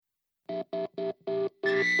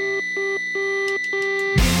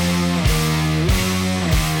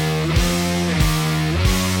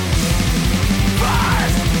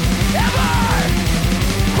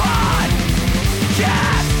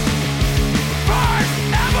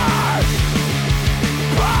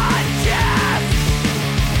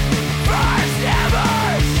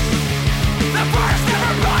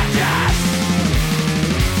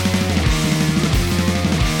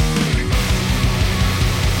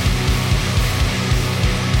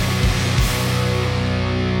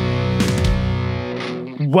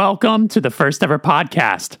Welcome to the first ever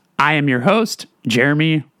podcast. I am your host,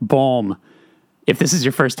 Jeremy Boehm. If this is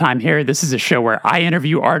your first time here, this is a show where I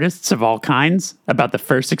interview artists of all kinds about the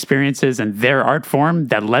first experiences and their art form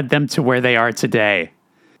that led them to where they are today.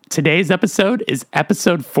 Today's episode is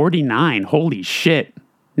episode 49. Holy shit.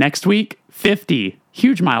 Next week, 50.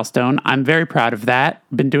 Huge milestone. I'm very proud of that.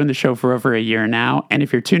 Been doing the show for over a year now, and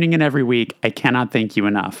if you're tuning in every week, I cannot thank you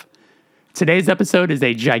enough. Today's episode is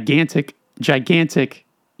a gigantic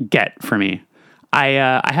get for me.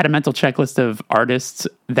 I had a mental checklist of artists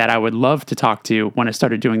that I would love to talk to when I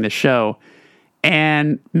started doing this show,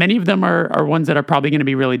 and many of them are ones that are probably going to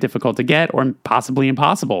be really difficult to get or possibly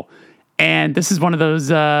impossible. And this is one of those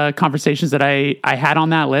conversations that I had on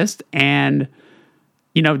that list and,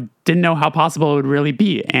 didn't know how possible it would really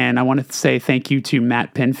be. And I wanted to say thank you to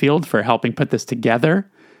Matt Pinfield for helping put this together.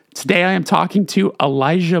 Today I am talking to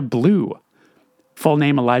Elijah Blue. Full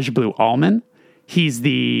name Elijah Blue Allman. He's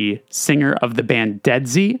the singer of the band Dead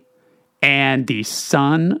Z and the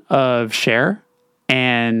son of Cher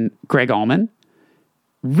and Greg Allman.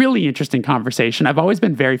 Really interesting conversation. I've always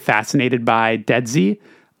been very fascinated by Dead Z.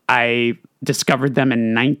 I discovered them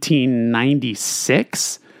in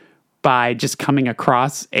 1996 by just coming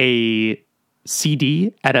across a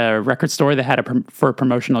CD at a record store that had a for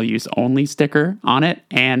promotional use only sticker on it.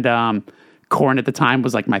 And Korn at the time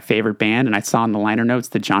was like my favorite band, and I saw in the liner notes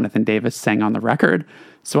that Jonathan Davis sang on the record.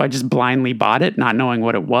 So I just blindly bought it, not knowing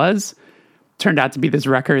what it was. Turned out to be this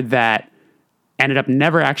record that ended up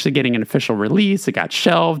never actually getting an official release. It got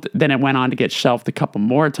shelved. Then it went on to get shelved a couple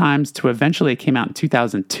more times to eventually it came out in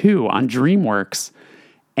 2002 on DreamWorks.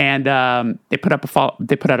 And they put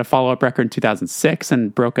out a follow-up record in 2006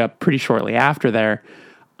 and broke up pretty shortly after there.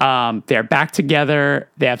 They're back together.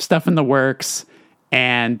 They have stuff in the works.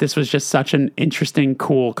 And this was just such an interesting,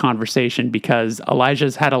 cool conversation because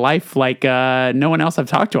Elijah's had a life like no one else I've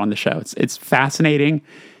talked to on the show. It's fascinating.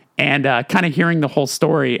 And kind of hearing the whole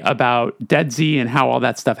story about Dead Z and how all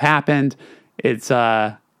that stuff happened, it's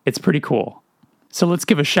pretty cool. So let's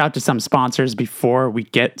give a shout to some sponsors before we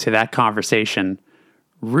get to that conversation.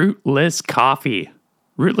 Rootless Coffee.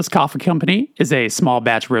 Rootless Coffee Company is a small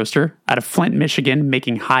batch roaster out of Flint, Michigan,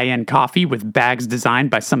 making high-end coffee with bags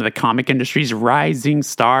designed by some of the comic industry's rising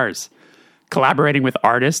stars. Collaborating with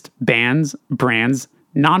artists, bands, brands,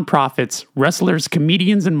 nonprofits, wrestlers,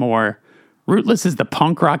 comedians, and more, Rootless is the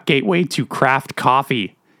punk rock gateway to craft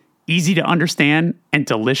coffee. Easy to understand and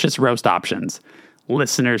delicious roast options.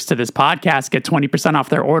 Listeners to this podcast get 20% off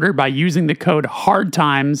their order by using the code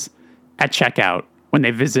HARDTIMES at checkout when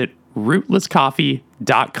they visit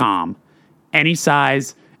rootlesscoffee.com. Any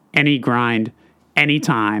size, any grind,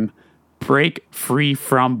 anytime. Break free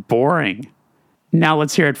from boring. Now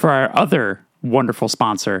let's hear it for our other wonderful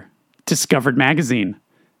sponsor, Discovered Magazine.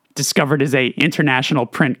 Discovered is an international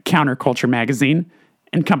print counterculture magazine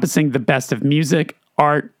encompassing the best of music,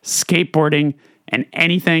 art, skateboarding, and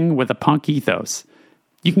anything with a punk ethos.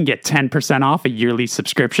 You can get 10% off a yearly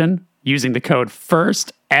subscription using the code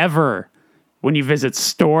FIRSTEVER when you visit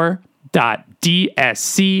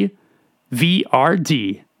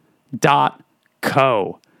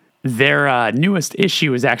store.dscvrd.co. Their newest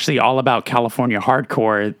issue is actually all about California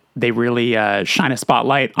hardcore. They really shine a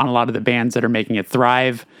spotlight on a lot of the bands that are making it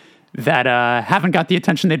thrive that haven't got the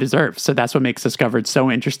attention they deserve. So that's what makes Discovered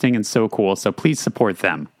so interesting and so cool. So please support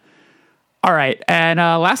them. All right. And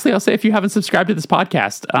lastly, I'll say if you haven't subscribed to this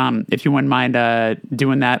podcast, if you wouldn't mind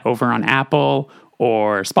doing that over on Apple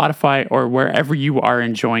or Spotify or wherever you are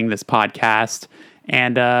enjoying this podcast.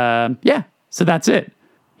 And so that's it.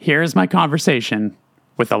 Here's my conversation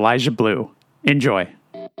with Elijah Blue. Enjoy.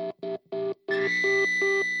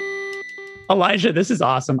 Elijah, this is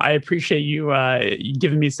awesome. I appreciate you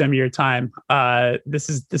giving me some of your time. This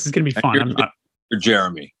is going to be fun. You're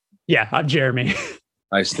Jeremy. Yeah, I'm Jeremy.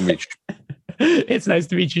 Nice to meet you. It's nice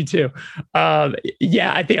to meet you too. I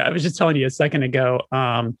think I was just telling you a second ago.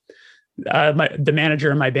 The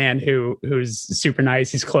manager of my band, who's super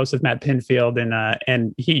nice, he's close with Matt Pinfield,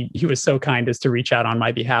 and he was so kind as to reach out on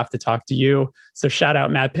my behalf to talk to you. So shout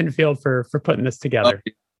out Matt Pinfield for putting this together.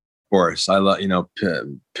 Of course, I love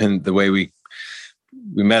Pin the way we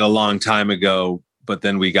met a long time ago, but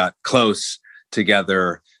then we got close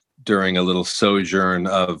together during a little sojourn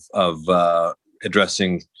of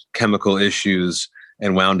addressing chemical issues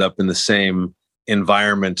and wound up in the same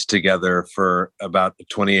environment together for about a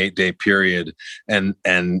 28-day period. And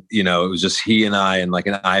it was just he and I and like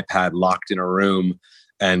an iPad locked in a room.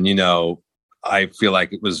 And, I feel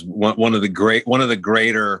like it was one of the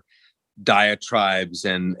greater diatribes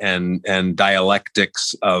and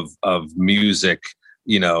dialectics of music,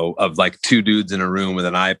 of like two dudes in a room with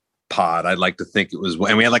an pod. I'd like to think it was,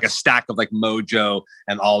 and we had like a stack of like Mojo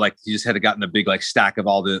and all, like he just had gotten a big like stack of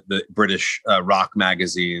all the British rock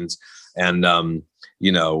magazines. And,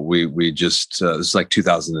 we just, this is like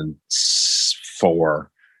 2004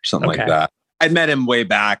 or something like that. I'd met him way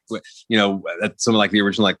back, at some of like the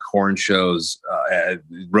original like corn shows, at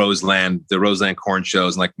Roseland, the Roseland corn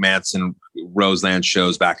shows, and like Manson Roseland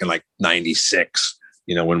shows back in like 96,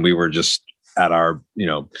 when we were just at our,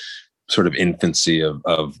 sort of infancy of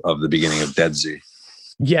the beginning of Dead Z.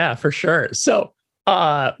 Yeah, for sure. So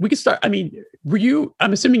we could start. I mean,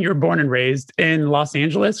 I'm assuming you were born and raised in Los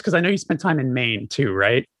Angeles, because I know you spent time in Maine too,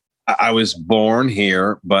 right? I was born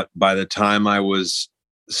here, but by the time I was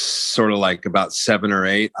sort of like about 7 or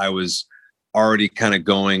 8, I was already kind of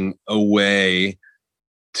going away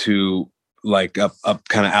to like up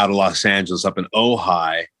kind of out of Los Angeles, up in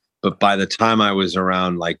Ojai. But by the time I was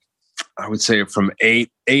around, like, I would say from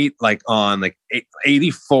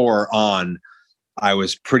 84 on, I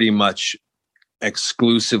was pretty much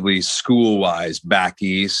exclusively school-wise back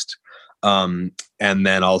east. And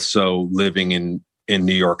then also living in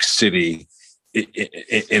New York City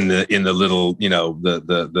in the little,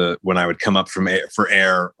 the when I would come up for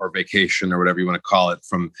air or vacation or whatever you want to call it,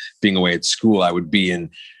 from being away at school, I would be in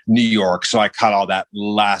New York. So I caught all that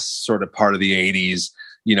last sort of part of the 80s,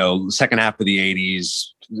 second half of the 80s,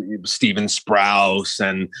 Steven Sprouse,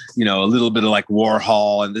 and, a little bit of like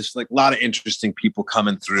Warhol, and there's like a lot of interesting people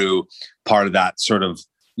coming through, part of that sort of,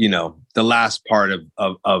 the last part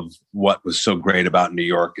of what was so great about New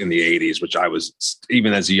York in the 80s, which I was,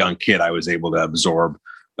 even as a young kid, I was able to absorb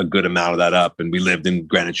a good amount of that up. And we lived in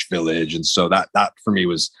Greenwich Village. And so that for me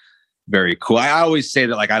was very cool. I always say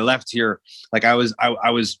that, like, I left here, like I was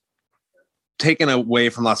taken away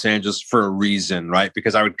from Los Angeles for a reason, right?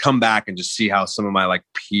 Because I would come back and just see how some of my like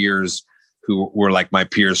peers who were like my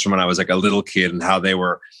peers from when I was like a little kid, and how they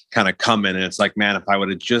were kind of coming. And it's like, man, if I would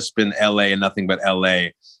have just been LA and nothing but LA,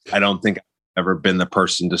 I don't think I've ever been the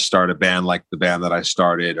person to start a band like the band that I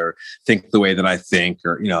started, or think the way that I think,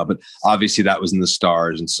 or, but obviously that was in the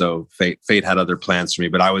stars. And so fate had other plans for me,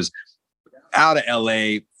 but I was out of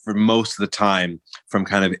LA for most of the time from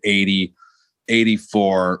kind of 80,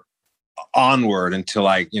 84 onward until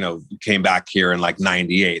I, came back here in like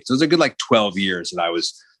 98. So it was a good like 12 years that I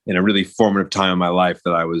was in a really formative time in my life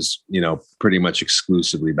that I was, pretty much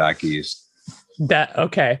exclusively back east.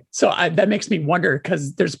 Okay. So that makes me wonder,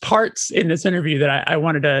 because there's parts in this interview that I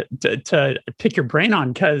wanted to pick your brain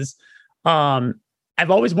on, because I've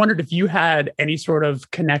always wondered if you had any sort of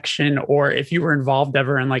connection, or if you were involved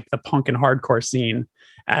ever in like the punk and hardcore scene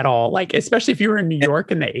at all, like, especially if you were in New York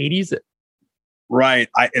in the 80s. Right.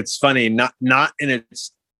 It's funny, not in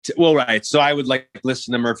its, well, right. So I would like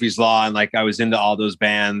listen to Murphy's Law, and like I was into all those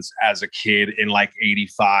bands as a kid in like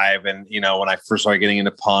 85. And, when I first started getting into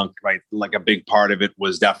punk, right, like a big part of it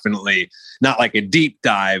was definitely not like a deep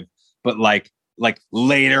dive, but like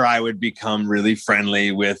later I would become really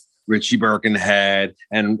friendly with Richie Birkenhead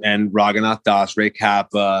and Raghunath Das, Ray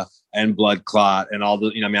Kappa, and Blood Clot, and all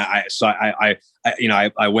the,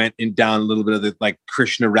 I went in down a little bit of the like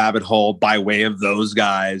Krishna rabbit hole by way of those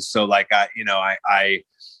guys. So like,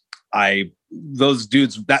 those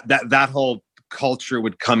dudes, that whole culture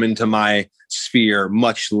would come into my sphere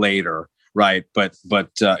much later. Right. But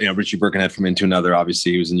Richie Birkenhead from Into Another,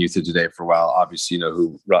 obviously he was in Youth of Today for a while. Obviously,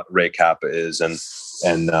 who Ray Kappa is, and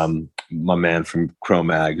my man from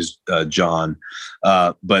Cro-Mags, John.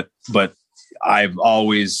 But I've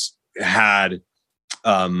always had,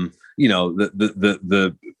 the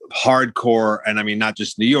hardcore, and I mean, not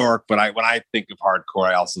just New York, but when I think of hardcore,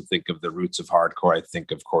 I also think of the roots of hardcore. I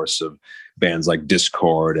think, of course, of bands like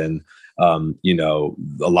Discord, and a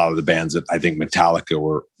lot of the bands that I think Metallica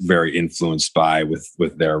were very influenced by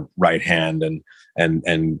with their Right Hand, and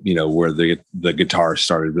where the guitar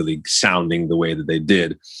started really sounding the way that they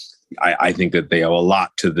did. I think that they owe a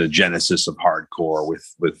lot to the genesis of hardcore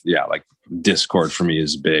with like Discord for me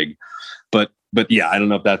is big, but yeah, I don't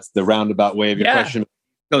know if that's the roundabout way of your question.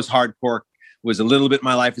 Those hardcore was a little bit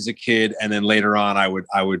my life as a kid, and then later on, I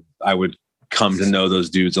would come to know those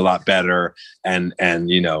dudes a lot better, and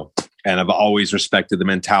I've always respected the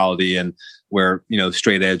mentality, and where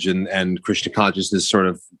straight edge and Christian consciousness sort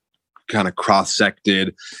of kind of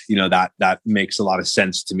cross-sected, that makes a lot of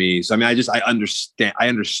sense to me. So I mean, I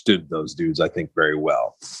understood those dudes, I think, very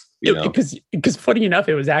well. Because funny enough,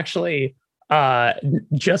 it was actually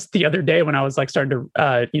just the other day when I was like starting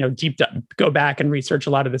to go back and research a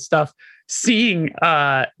lot of this stuff, seeing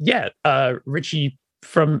Richie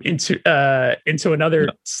from Into Another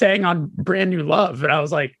sang on Brand New Love, and I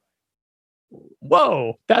was like,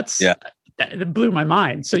 whoa, that blew my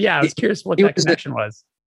mind. So yeah, I was curious what that connection was.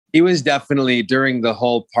 he was definitely during the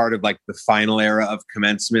whole part of like the final era of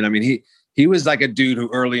Commencement. I mean, he was like a dude who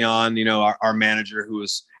early on, you know, our manager who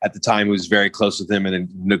was at the time, who was very close with him and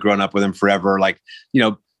had grown up with him forever, like, you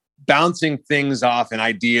know, bouncing things off and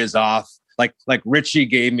ideas off. Like Richie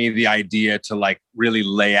gave me the idea to like really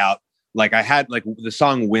lay out. Like I had like the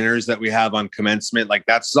song Winners that we have on Commencement, like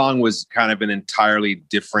that song was kind of an entirely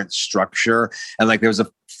different structure. And like there was a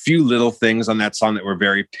few little things on that song that were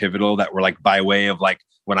very pivotal that were like by way of like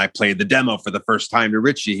when I played the demo for the first time to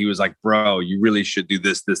Richie, he was like, bro, you really should do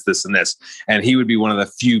this, this, this, and this. And he would be one of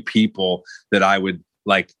the few people that I would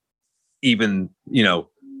like even, you know,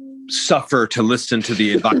 suffer to listen to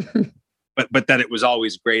the advice. But that it was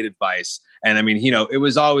always great advice. And I mean, you know,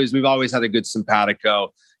 we've always had a good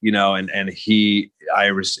simpatico, you know, and I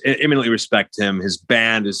eminently respect him. His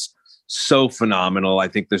band is so phenomenal. I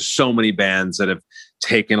think there's so many bands that have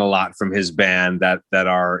taken a lot from his band that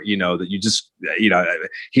are, you know, that you just, you know,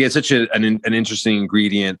 he had such an interesting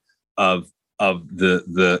ingredient of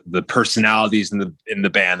the personalities in the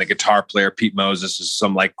band. The guitar player, Pete Moses, is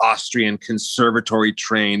some like Austrian conservatory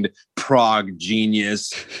trained Prague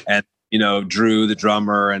genius. And you know, Drew, the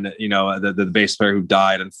drummer, and, you know, the bass player who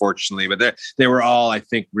died, unfortunately. But they were all, I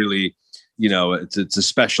think, really, you know, it's a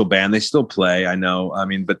special band. They still play, I know. I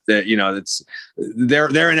mean, but you know,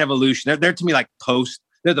 they're an evolution. They're to me like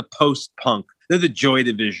they're the post-punk. They're the Joy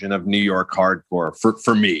Division of New York hardcore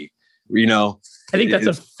for me, you know. I think that's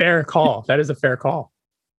a fair call. That is a fair call.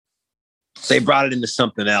 They brought it into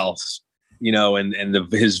something else, you know, and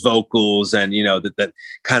his vocals and, you know, that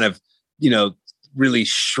kind of, you know, really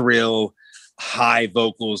shrill, high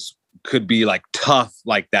vocals could be like tough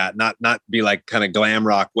like that, not be like kind of glam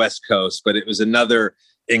rock West Coast, but it was another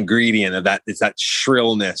ingredient of that. It's that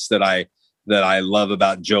shrillness that I love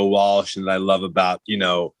about Joe Walsh and that I love about, you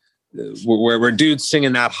know, where dudes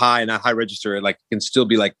singing that high and that high register, like can still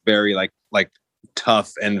be like very like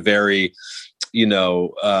tough and very, you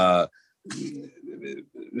know,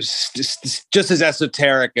 just as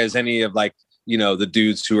esoteric as any of like, you know, the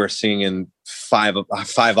dudes who are singing five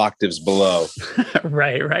octaves below.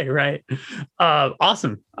 Right.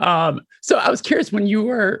 Awesome. So I was curious, when you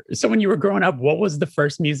were growing up, what was the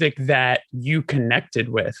first music that you connected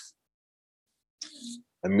with?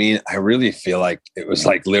 I mean, I really feel like it was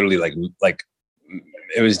like literally like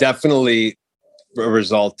it was definitely a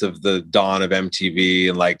result of the dawn of MTV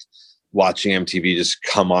and like watching MTV just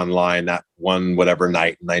come online that one whatever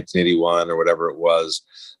night in 1981 or whatever it was.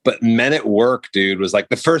 But Men at Work, dude, was like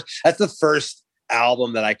that's the first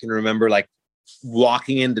album that I can remember like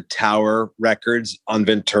walking into Tower Records on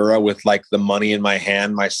Ventura with like the money in my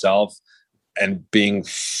hand myself and being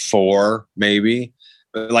 4 maybe.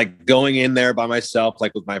 But like going in there by myself,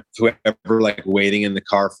 like with my whoever like waiting in the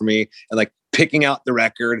car for me and like picking out the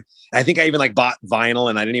record. I think I even like bought vinyl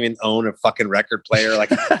and I didn't even own a fucking record player. Like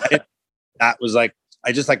that was like,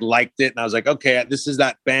 I just like liked it. And I was like, okay, this is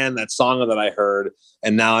that band, that song that I heard.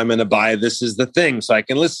 And now I'm going to buy This Is the Thing so I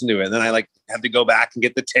can listen to it. And then I like had to go back and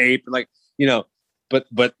get the tape and like, you know, but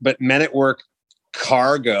Men at Work,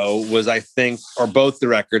 Cargo was, I think, or both the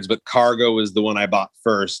records, but Cargo was the one I bought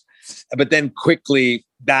first. But then quickly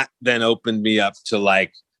that then opened me up to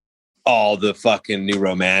like all the fucking New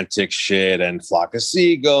Romantic shit and Flock of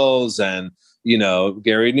Seagulls and, you know,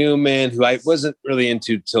 Gary Newman, who I wasn't really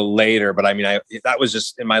into till later, but I mean, that was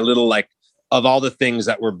just in my little, like, of all the things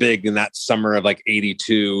that were big in that summer of like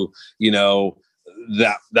 82, you know,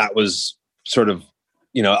 that was sort of,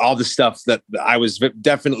 you know, all the stuff that I was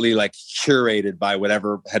definitely like curated by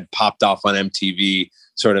whatever had popped off on MTV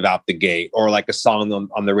sort of out the gate, or like a song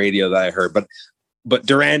on the radio that I heard. But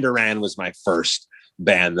Duran Duran was my first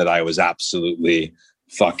band that I was absolutely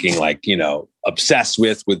fucking like, you know, obsessed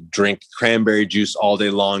with, would drink cranberry juice all day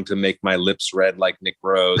long to make my lips red like Nick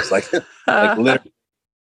Rhodes. Like literally,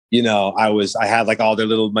 you know, I had like all their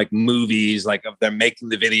little like movies, like of them making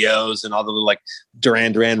the videos and all the little like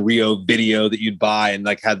Duran Duran Rio video that you'd buy, and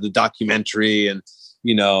like had the documentary. And,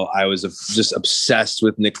 you know, I was just obsessed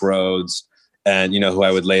with Nick Rhodes, and, you know, who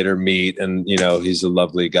I would later meet. And, you know, he's a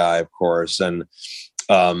lovely guy, of course. And,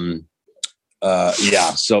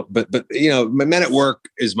 yeah. So, but, you know, Men at Work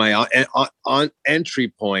is my on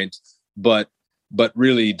entry point, but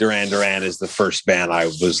really Duran Duran is the first band I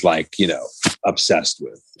was like, you know, obsessed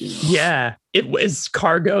with. You know? Yeah. It was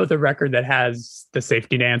Cargo, the record that has the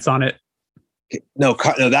safety dance on it. No,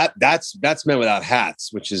 that's Men Without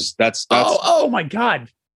Hats, which is that's oh my God.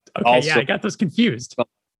 Okay. Also, yeah. I got those confused.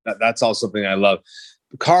 That's all something I love.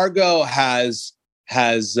 Cargo has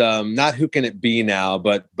has not Who Can It Be Now,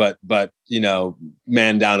 but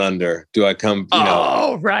Man Down Under. Do I come?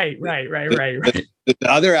 Oh, right. The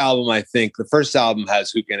other album, I think the first album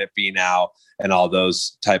has Who Can It Be Now and all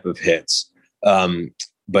those type of hits.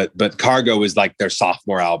 But Cargo is like their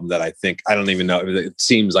sophomore album that I think, I don't even know. It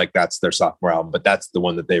seems like that's their sophomore album, but that's the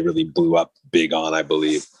one that they really blew up big on, I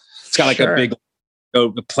believe. It's got like a big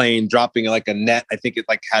plane dropping like a net. I think it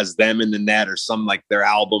like has them in the net or some like their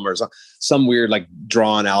album or some weird like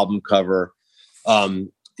drawn album cover. So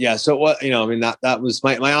what, that was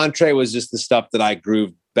my entree was just the stuff that I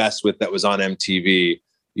grew best with that was on MTV,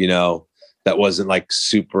 that wasn't like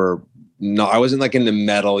super, no, I wasn't like into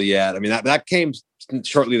metal yet. I mean, that came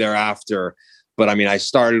shortly thereafter, but I mean, I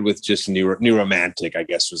started with just New Romantic, I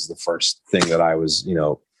guess was the first thing that I was,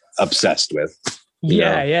 obsessed with.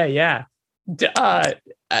 Yeah.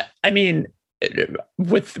 I mean,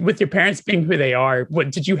 with your parents being who they are,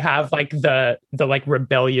 what did you have like the like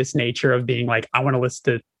rebellious nature of being like, I want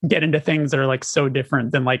to get into things that are like so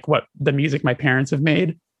different than like what the music my parents have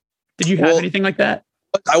made? Did you have anything like that?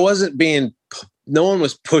 I wasn't no one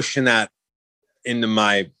was pushing that into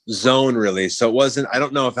my zone really. So it wasn't, I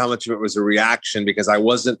don't know how much of it was a reaction because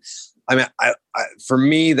for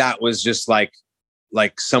me, that was just like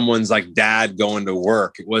someone's like dad going to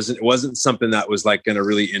work. It wasn't something that was like going to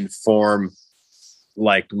really inform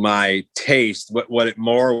like my taste. What it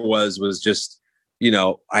more was just,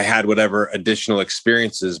 I had whatever additional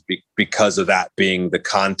experiences because of that being the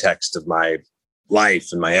context of my life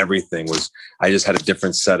and my everything was, I just had a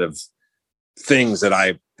different set of things that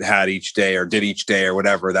I had each day or did each day or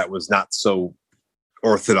whatever that was not so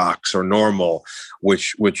orthodox or normal,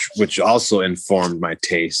 which also informed my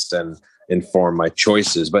taste and inform my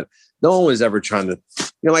choices. But no one was ever trying to,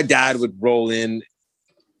 my dad would roll in.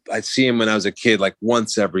 I'd see him when I was a kid, like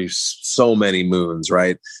once every so many moons,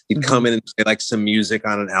 right? He'd come in and play like some music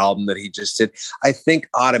on an album that he just did. I think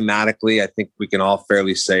automatically, we can all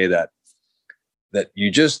fairly say that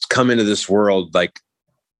you just come into this world, like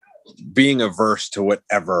being averse to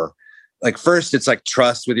whatever, like first it's like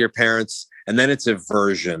trust with your parents. And then it's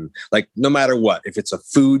aversion, like no matter what, if it's a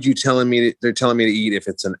food they're telling me to eat, if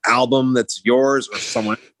it's an album that's yours or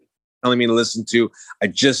someone telling me to listen to, I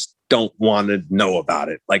just don't want to know about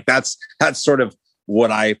it. Like that's sort of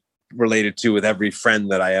what I related to with every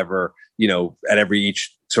friend that I ever, at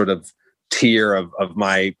each sort of tier of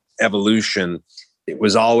my evolution. It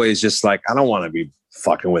was always just like, I don't want to be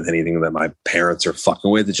fucking with anything that my parents are fucking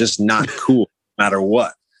with. It's just not cool, no matter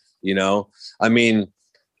what, I mean,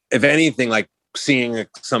 if anything, like seeing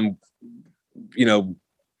some,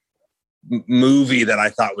 movie that I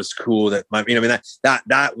thought was cool that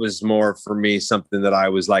that was more for me something that I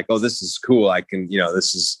was like, oh, this is cool. I can,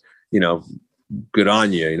 this is, good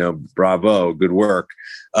on you, bravo, good work.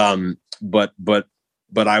 But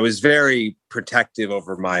I was very protective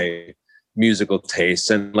over my musical tastes,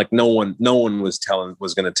 and like no one was going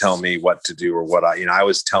to tell me what to do or what I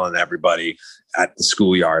was telling everybody at the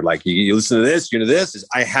schoolyard, like you listen to this, this.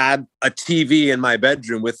 I had a TV in my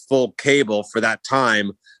bedroom with full cable for that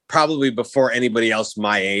time, probably before anybody else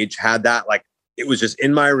my age had that. Like it was just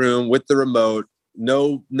in my room with the remote,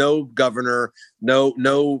 no governor,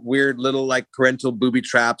 no weird little like parental booby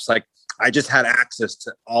traps. Like I just had access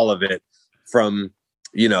to all of it from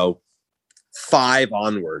 5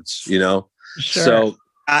 onwards, Sure. So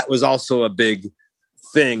that was also a big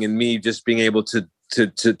thing in me, just being able to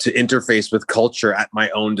interface with culture at my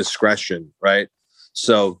own discretion. Right.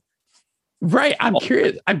 So. Right. I'm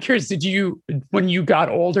curious. Did you, when you got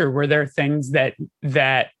older, were there things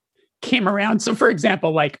that came around? So for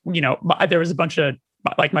example, like, there was a bunch of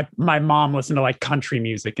like my mom listened to like country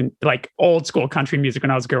music and like old school country music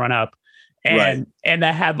when I was growing up. And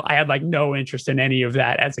I had like no interest in any of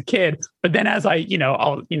that as a kid. But then as I,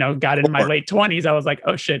 got into my late 20s, I was like,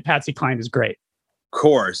 oh shit, Patsy Cline is great.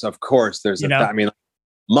 Of course. There's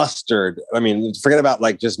Mustard. I mean, forget about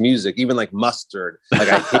like just music, even like Mustard. Like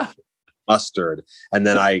I hate Mustard. And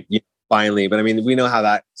then I finally, but I mean, we know how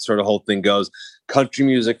that sort of whole thing goes. Country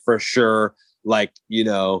music for sure. Like,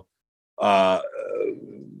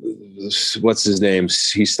 what's his name?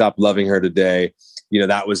 He Stopped Loving Her Today.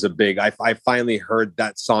 That was a big, I finally heard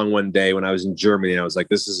that song one day when I was in Germany, and I was like,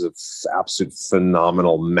 this is an absolute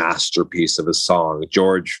phenomenal masterpiece of a song,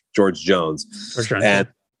 George Jones. And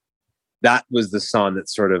that was the song that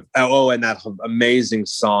sort of, and that amazing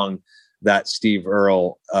song that Steve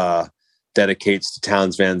Earle dedicates to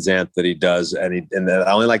Townes Van Zandt that he does. And I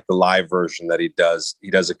only like the live version that he does. He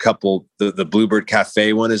does a couple, the Bluebird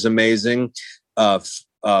Cafe one is amazing.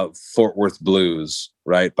 Fort Worth Blues,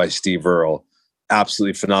 right, by Steve Earle.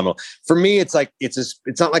 absolutely phenomenal. For me, it's like it's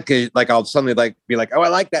not like I'll suddenly be like, oh, I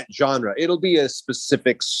like that genre. It'll be a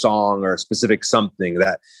specific song or a specific something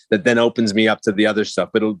that then opens me up to the other stuff.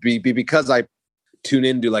 But it'll be because I tune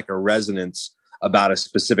into like a resonance about a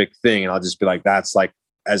specific thing, and I'll just be like, that's like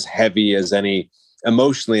as heavy as any,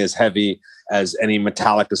 emotionally as heavy as any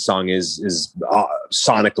Metallica song is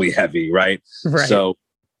sonically heavy, right? So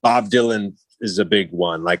Bob Dylan is a big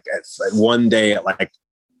one. Like one day at like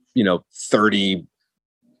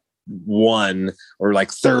 31 or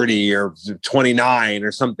like 30 or 29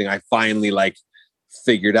 or something, I finally like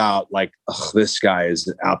figured out like, oh, this guy is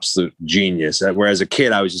an absolute genius. Whereas a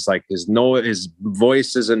kid, I was just like, his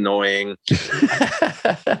voice is annoying.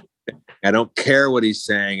 I don't care what he's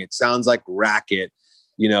saying. It sounds like racket,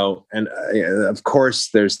 and of course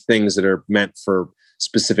there's things that are meant for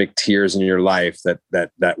specific tiers in your life that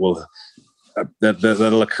will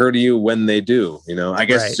that'll occur to you when they do. I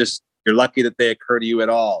guess It's just you're lucky that they occur to you at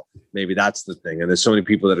all. Maybe that's the thing. And there's so many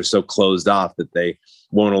people that are so closed off that they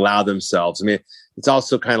won't allow themselves. I mean, it's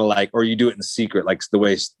also kind of like, or you do it in secret, like the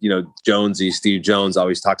way, Steve Jones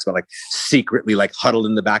always talks about like secretly like huddled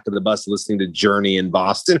in the back of the bus listening to Journey and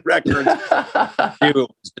Boston Records. It was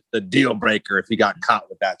just a deal breaker if he got caught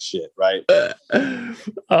with that shit, right?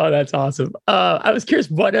 Oh, that's awesome. I was curious,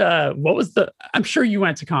 what was I'm sure you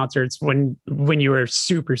went to concerts when you were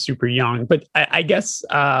super, super young, but I guess,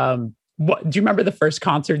 do you remember the first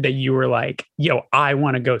concert that you were like, yo, I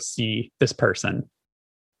want to go see this person?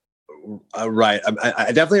 Right.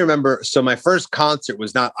 I definitely remember. So my first concert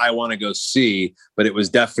was not I Want to Go See, but it was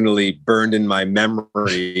definitely burned in my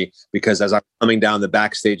memory because as I'm coming down the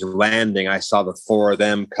backstage landing, I saw the four of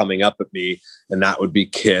them coming up at me, and that would be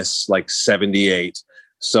Kiss, like 78.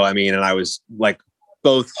 So, I mean, and I was like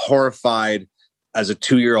both horrified as a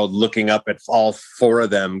 2-year-old looking up at all four of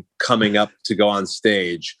them coming up to go on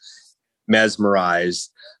stage,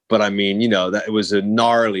 mesmerized. But I mean, that it was a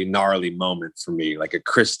gnarly, gnarly moment for me, like a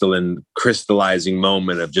crystallizing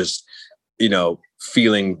moment of just,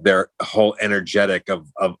 feeling their whole energetic of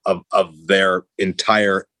their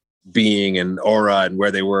entire being and aura and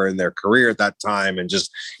where they were in their career at that time. And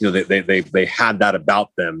just, they had that about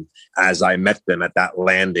them as I met them at that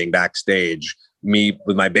landing backstage. Me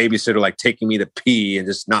with my babysitter, like taking me to pee and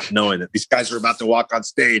just not knowing that these guys were about to walk on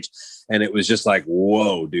stage. And it was just like,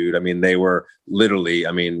 whoa, dude. I mean, they were literally,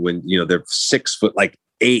 when, they're 6 foot, like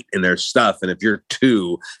 8 in their stuff. And if you're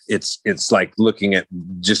 2, it's like looking at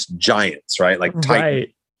just giants, right? Like Titan.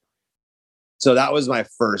 Right. So that was my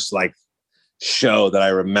first like show that I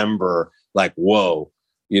remember like, whoa,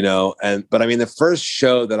 but I mean, the first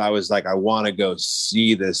show that I was like, I want to go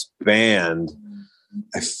see this band.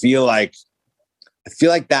 I feel like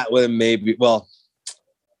that would have maybe, well,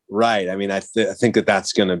 right. I mean, I think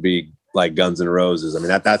that's going to be like Guns N' Roses. I mean,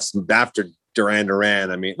 that's after Duran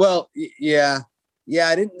Duran. I mean, well, yeah.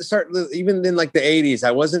 I didn't start, even in like the 80s,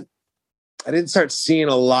 I didn't start seeing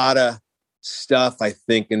a lot of stuff, I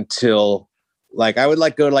think, until like, I would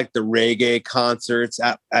like go to like the reggae concerts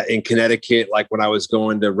in Connecticut, like when I was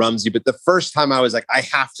going to Rumsey. But the first time I was like, I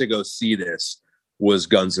have to go see this was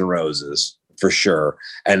Guns N' Roses for sure.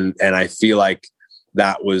 And I feel like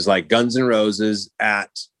that was like Guns N' Roses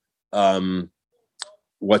at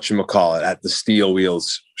whatchamacallit, at the Steel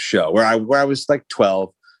Wheels show where I was like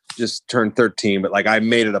 12, just turned 13, but like I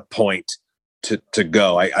made it a point to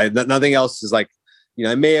go. I nothing else is like,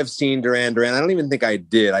 I may have seen Duran Duran. I don't even think I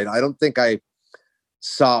did. I don't think I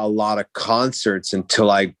saw a lot of concerts until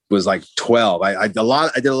I was like 12. I did a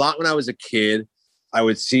lot when I was a kid. I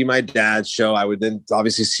would see my dad's show. I would then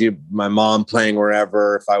obviously see my mom playing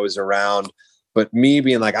wherever if I was around. But me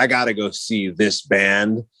being like, I got to go see this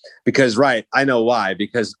band because, right, I know why.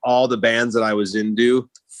 Because all the bands that I was into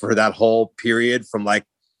for that whole period from like,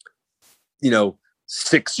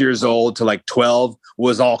 6 years old to like 12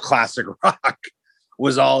 was all classic rock,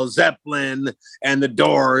 was all Zeppelin and the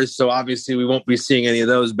Doors. So obviously we won't be seeing any of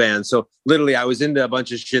those bands. So literally I was into a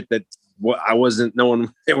bunch of shit that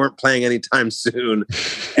they weren't playing anytime soon.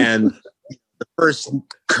 And the first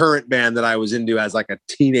current band that I was into as like a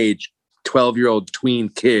teenage 12-year-old tween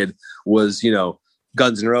kid was,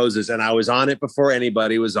 Guns N' Roses. And I was on it before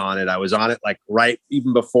anybody was on it. I was on it like right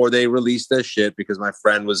even before they released their shit because my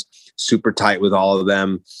friend was super tight with all of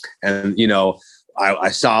them. And,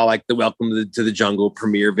 I saw like the Welcome to the Jungle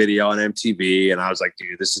premiere video on MTV. And I was like,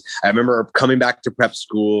 dude, I remember coming back to prep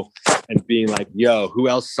school and being like, yo, who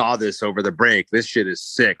else saw this over the break? This shit is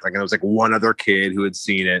sick. Like, and I was like one other kid who had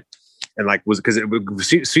seen it. And like, because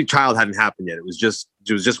Sweet Child hadn't happened yet. It was just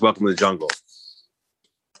Welcome to the Jungle.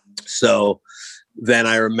 So then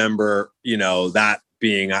I remember, that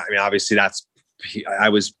being, I mean, obviously that's I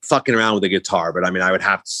was fucking around with the guitar, but I mean, I would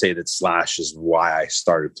have to say that Slash is why I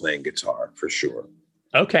started playing guitar for sure.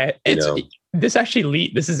 Okay. This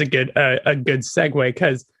actually this is a good segue,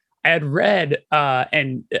 because I had read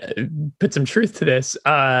and put some truth to this,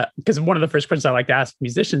 because one of the first questions I like to ask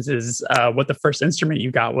musicians is what the first instrument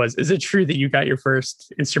you got was. Is it true that you got your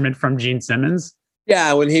first instrument from Gene Simmons?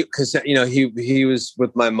 Yeah, because he was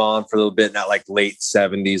with my mom for a little bit in that like late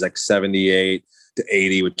 70s, like 78 to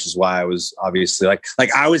 80, which is why I was obviously like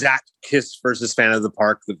I was at Kiss versus Phantom of the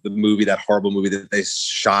Park, the movie, that horrible movie that they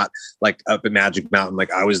shot like up at Magic Mountain.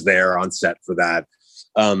 Like I was there on set for that.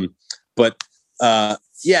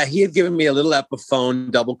 Yeah, he had given me a little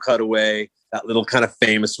Epiphone double cutaway, that little kind of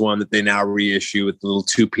famous one that they now reissue with the little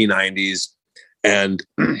 2 P90s. And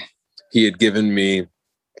he had given me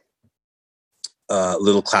a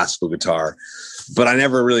little classical guitar, but I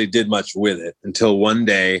never really did much with it until one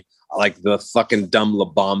day, like the fucking dumb La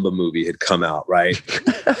Bamba movie had come out, right?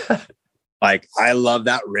 Like, I love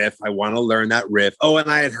that riff. I want to learn that riff. Oh,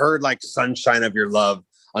 and I had heard like Sunshine of Your Love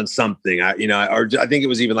on something. I think it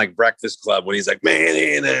was even like Breakfast Club when he's like, man,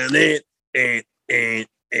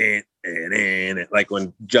 like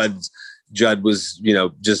when Judd was,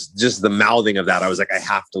 just the mouthing of that. I was like, I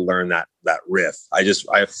have to learn that riff.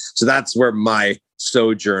 So that's where my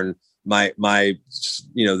sojourn, the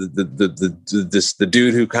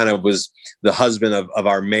dude who kind of was the husband of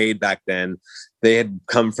our maid back then, they had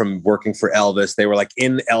come from working for Elvis. They were like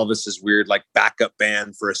in Elvis's weird like backup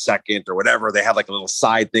band for a second or whatever. They had like a little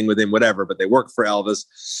side thing with him, whatever, but they worked for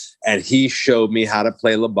Elvis. And he showed me how to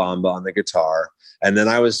play La Bamba on the guitar. And then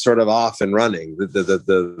I was sort of off and running.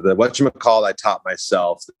 The whatchamacallit I taught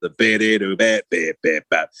myself, the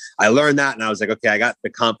I learned that and I was like, okay, I got the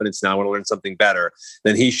confidence now. I want to learn something better.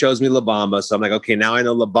 Then he shows me La Bamba. So I'm like, okay, now I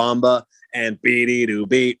know La Bamba and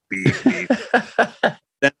beep.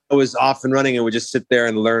 Then I was off and running and would just sit there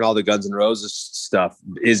and learn all the Guns N' Roses stuff,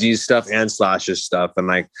 Izzy's stuff and Slash's stuff. And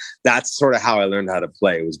like, that's sort of how I learned how to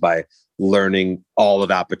play. It was by learning all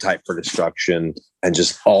of Appetite for Destruction, and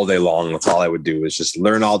just all day long. That's all I would do, is just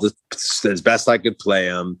learn all as best I could play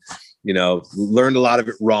them, learned a lot of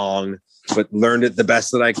it wrong, but learned it the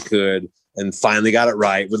best that I could. And finally got it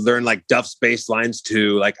right. Would learn like Duff's bass lines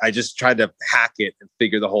too. Like I just tried to hack it and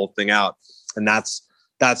figure the whole thing out. And that's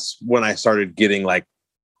when I started getting like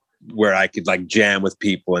where I could like jam with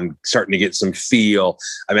people and starting to get some feel.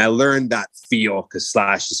 I mean, I learned that feel because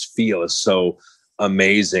Slash's feel is so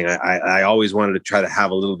amazing. I always wanted to try to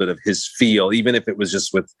have a little bit of his feel, even if it was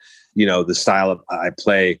just with, the style I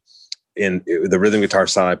play in the rhythm guitar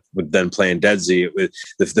style I would then play in Dead Z.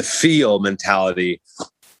 The feel mentality.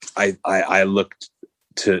 I looked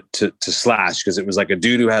to Slash because it was like a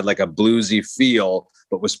dude who had like a bluesy feel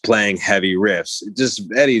but was playing heavy riffs. Just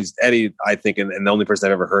Eddie, I think, and the only person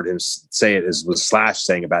I've ever heard him say it was Slash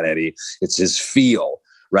saying about Eddie. It's his feel,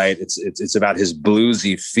 right? It's about his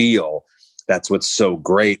bluesy feel. That's what's so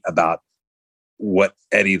great about what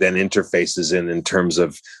Eddie then interfaces in terms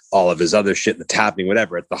of all of his other shit, the tapping,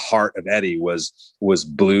 whatever. At the heart of Eddie was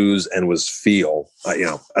blues and was feel.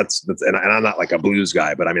 That's and I'm not like a blues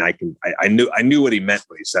guy, but I mean, I knew what he meant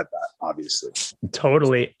when he said that, obviously.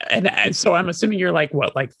 Totally. And so I'm assuming you're like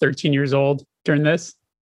 13 years old during this?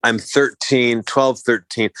 I'm 13.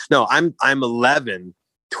 No, I'm 11,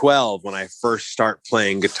 12 when I first start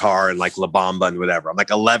playing guitar and like La Bamba and whatever. I'm like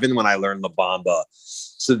 11 when I learned La Bamba.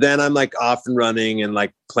 So then I'm like off and running and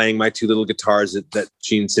like playing my 2 little guitars that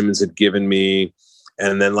Gene Simmons had given me.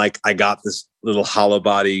 And then like I got this little hollow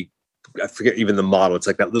body, I forget even the model. It's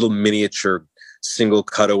like that little miniature single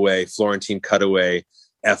cutaway, Florentine cutaway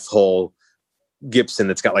F-hole Gibson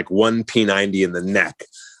that's got like 1 P90 in the neck.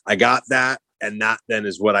 I got that. And that then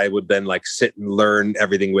is what I would then like sit and learn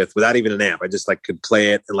everything without even an amp. I just like could play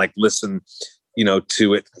it and like listen,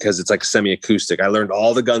 to it because it's like semi-acoustic. I learned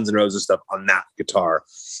all the Guns N' Roses stuff on that guitar,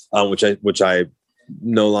 which I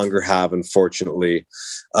no longer have, unfortunately.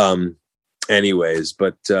 Anyways,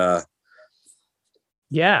 but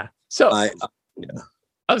yeah. So I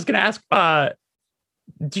was gonna ask,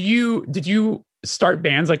 did you start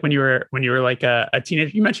bands like when you were like a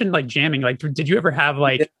teenager? You mentioned like jamming. Like, did you ever have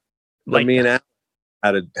like me and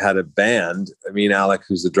Alec had a band. Me and Alec,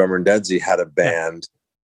 who's the drummer in Dead Z, had a band. Yeah.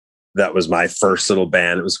 That was my first little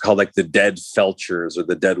band. It was called like the Dead Felchers or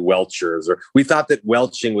the Dead Welchers. Or we thought that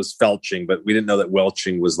welching was felching, but we didn't know that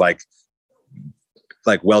welching was like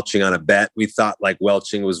welching on a bet. We thought like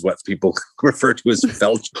welching was what people refer to as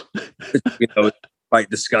felching. Quite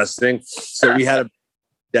disgusting. So we had a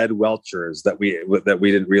Dead Welchers that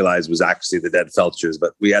we didn't realize was actually the Dead Felchers,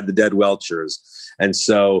 but we had the Dead Welchers. And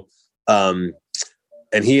so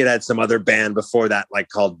And he had some other band before that, like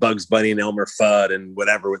called Bugs Bunny and Elmer Fudd and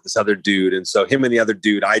whatever with this other dude. And so him and the other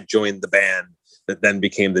dude, I joined the band that then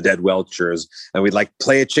became the Dead Welchers. And we'd like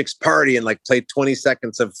play a chick's party and like play 20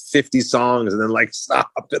 seconds of 50 songs and then like stop.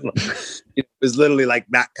 And like, it was literally like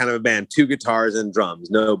that kind of a band, 2 guitars and drums,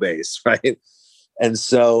 no bass, right? And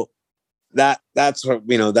so that's what,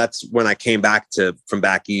 that's when I came back from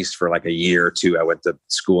back east for like a year or 2. I went to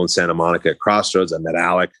school in Santa Monica at Crossroads. I met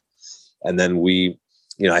Alec. And then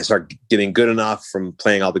I started getting good enough from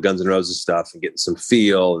playing all the Guns N' Roses stuff and getting some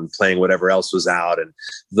feel and playing whatever else was out and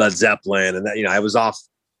Led Zeppelin. And that, I was off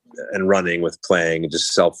and running with playing and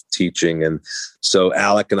just self-teaching. And so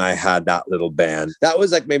Alec and I had that little band. That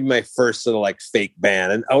was like maybe my first little like fake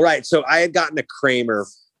band. And right. So I had gotten a Kramer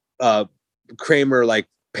like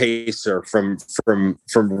pacer from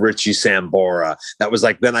Richie Sambora. That was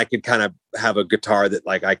like, then I could kind of have a guitar that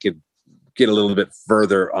like I could get a little bit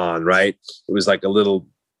further on, right? It was like a little,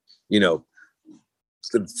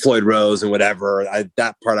 Floyd Rose and whatever.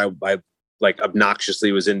 That part I like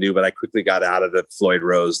obnoxiously was into, but I quickly got out of the Floyd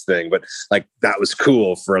Rose thing. But like that was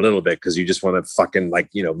cool for a little bit because you just want to fucking like,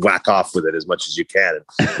 whack off with it as much as you can.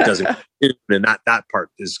 It doesn't, and that part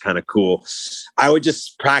is kind of cool. I would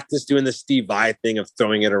just practice doing the Steve Vai thing of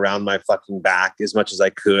throwing it around my fucking back as much as I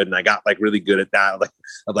could, and I got like really good at that.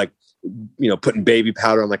 Like putting baby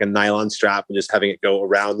powder on like a nylon strap and just having it go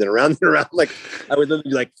around and around and around. Like I would literally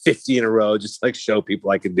do like 50 in a row, just like show people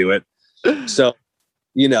I could do it. So,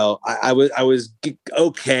 I was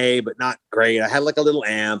okay, but not great. I had like a little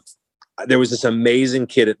amp. There was this amazing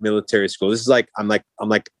kid at military school. This is like, I'm like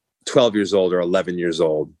 12 years old or 11 years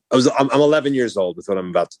old. I'm 11 years old with what I'm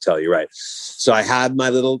about to tell you. Right. So I had my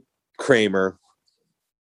little Kramer,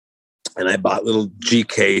 and I bought little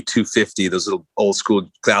GK 250, those little old school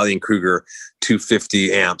Claudian Kruger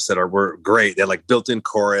 250 amps that were great. They're like built-in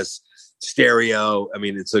chorus, stereo. I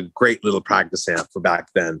mean, it's a great little practice amp for back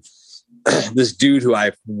then. This dude who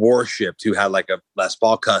I worshipped, who had like a Les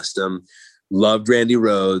Paul Custom, loved Randy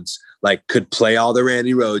Rhoads, like could play all the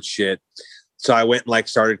Randy Rhoads shit. So I went and like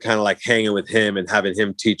started kind of like hanging with him and having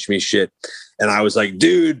him teach me shit. And I was like,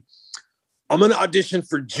 dude, I'm going to audition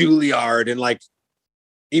for Juilliard. And like,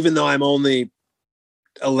 even though I'm only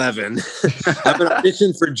 11, I'm going to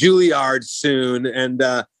audition for Juilliard soon. And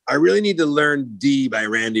I really need to learn D by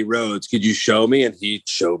Randy Rhoads. Could you show me? And he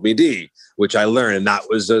showed me D, which I learned. And that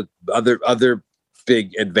was a other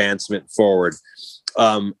big advancement forward.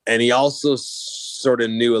 And he also sort of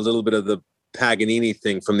knew a little bit of the Paganini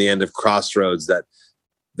thing from the end of Crossroads that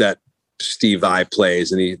Steve Vai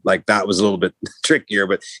plays. And he like, that was a little bit trickier,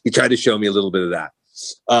 but he tried to show me a little bit of that.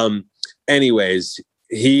 Anyways,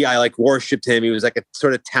 I like worshipped him. He was like a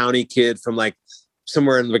sort of towny kid from like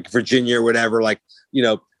somewhere in like Virginia or whatever, like,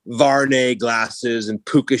 Varney glasses and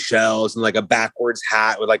puka shells and like a backwards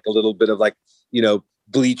hat with like a little bit of like,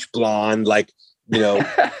 bleach blonde, like,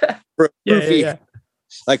 yeah.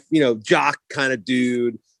 Like, jock kind of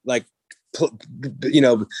dude, like,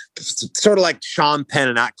 sort of like Sean Penn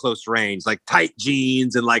in At Close Range, like tight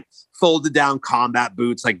jeans and like folded down combat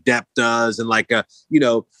boots like Depp does, and like a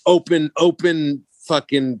open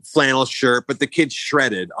fucking flannel shirt, but the kid's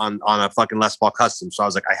shredded on a fucking Les Paul Custom. So I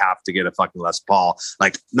was like, I have to get a fucking Les Paul,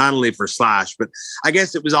 like not only for Slash, but I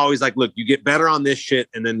guess it was always like, look, you get better on this shit,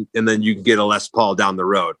 and then you can get a Les Paul down the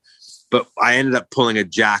road. But I ended up pulling a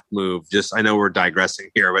Jack move. I know we're digressing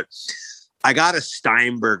here, but I got a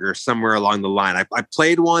Steinberger somewhere along the line. I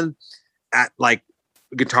played one at like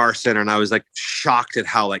Guitar Center, and I was like shocked at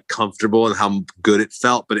how like comfortable and how good it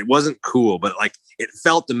felt, but it wasn't cool, but like it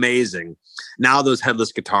felt amazing. Now those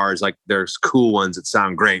headless guitars, like there's cool ones that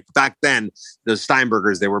sound great. Back then, those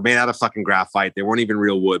Steinbergers, they were made out of fucking graphite. They weren't even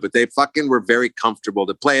real wood, but they fucking were very comfortable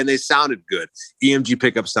to play, and they sounded good. EMG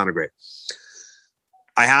pickups sounded great.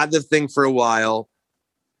 I had the thing for a while,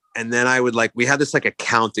 and then I would we had this like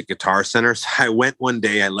account at Guitar Center. So I went one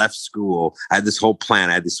day, I left school. I had this whole plan.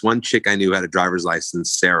 I had this one chick I knew who had a driver's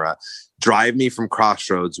license, Sarah, drive me from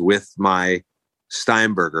Crossroads with my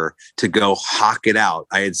Steinberger to go hawk it out.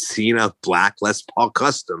 I had seen a black Les Paul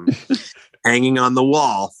Custom hanging on the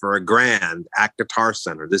wall for $1,000 at Guitar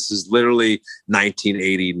Center. This is literally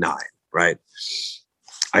 1989, right?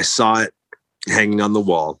 I saw it hanging on the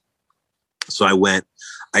wall. So I went,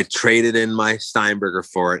 I traded in my Steinberger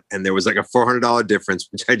for it, and there was like a $400 difference,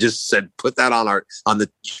 which I just said, put that on the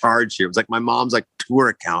charge here. It was like my mom's like tour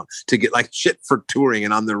account to get like shit for touring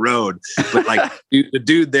and on the road. But like the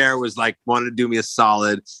dude there was like, wanted to do me a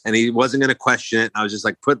solid, and he wasn't going to question it. I was just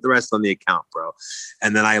like, put the rest on the account, bro.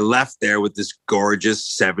 And then I left there with this gorgeous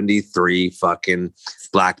 73 fucking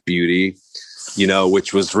Black Beauty.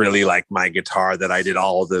 which was really like my guitar that I did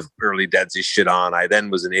all the early Dead Sea shit on. I then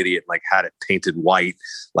was an idiot, like had it painted white,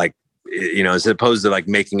 like, as opposed to like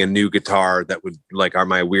making a new guitar that would like are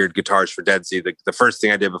my weird guitars for Dead Sea. The first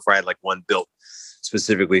thing I did before I had like one built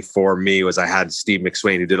specifically for me was I had Steve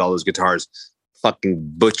McSwain, who did all those guitars, fucking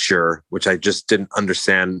butcher, which I just didn't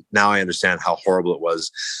understand. Now I understand how horrible it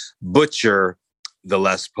was. Butcher the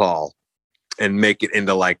Les Paul and make it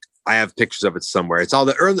into like, I have pictures of it somewhere. It's all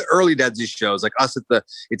the early Dead Sea shows, like us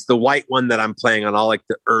it's the white one that I'm playing on all like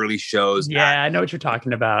the early shows. Yeah, I know what you're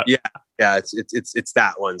talking about. Yeah, it's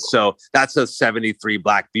that one. So that's a 73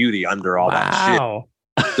 Black Beauty under all that shit.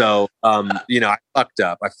 So, I fucked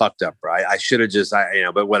up, bro. I should have just,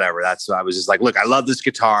 but whatever. I was just like, look, I love this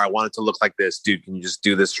guitar. I want it to look like this, dude. Can you just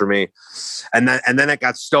do this for me? And then it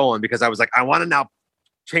got stolen because I was like, I want to now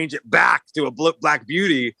change it back to a Black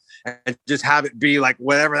Beauty and just have it be like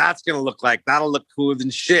whatever that's going to look like. That'll look cooler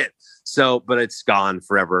than shit. So, but it's gone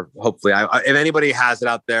forever. Hopefully, if anybody has it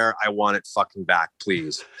out there, I want it fucking back,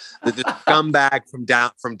 please. The scumbag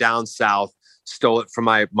from down south stole it from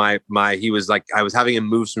my. He was like, I was having him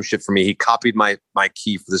move some shit for me. He copied my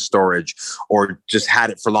key for the storage, or just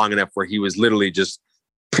had it for long enough where he was literally just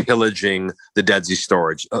pillaging the Dead Sea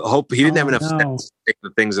storage. Hope he didn't have enough sense to take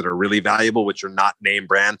the things that are really valuable, which are not name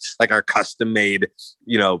brand, like our custom made.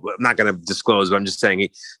 I'm not going to disclose, but I'm just saying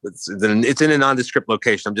it's in a nondescript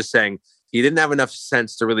location. I'm just saying he didn't have enough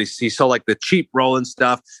sense to really see. So like the cheap Roland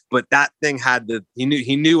stuff, but that thing had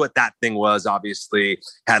he knew what that thing was. Obviously,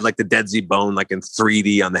 had like the Dead Sea bone like in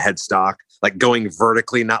 3D on the headstock, like going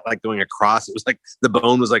vertically, not like going across. It was like the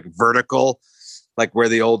bone was like vertical, like where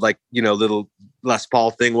the old little Les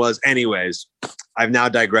Paul thing was. Anyways, I've now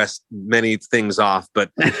digressed many things off,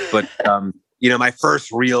 but my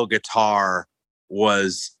first real guitar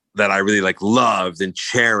was that I really like loved and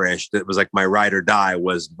cherished. That was like my ride or die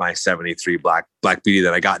was my 73 Black Beauty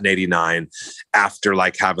that I got in 89 after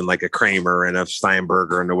like having like a Kramer and a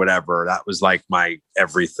Steinberger and whatever. That was like my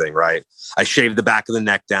everything, right? I shaved the back of the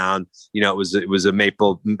neck down. It was a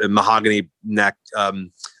mahogany neck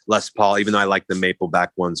Les Paul, even though I like the maple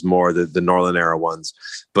back ones more, the Norland era ones.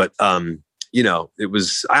 But it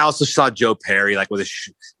was. I also saw Joe Perry like with the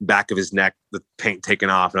back of his neck, the paint taken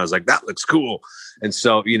off, and I was like, that looks cool. And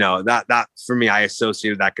so that for me, I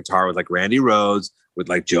associated that guitar with like Randy Rhoads, with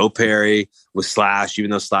like Joe Perry, with Slash.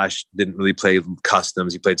 Even though Slash didn't really play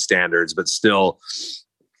customs, he played standards, but still,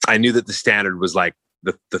 I knew that the standard was like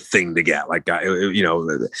the thing to get. Like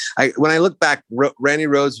when I look back, Randy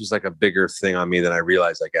Rhoads was like a bigger thing on me than I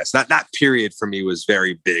realized. I guess that period for me was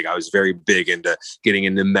very big. I was very big into getting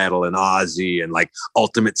into metal and Ozzy and like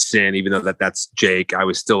Ultimate Sin. Even though that's Jake, I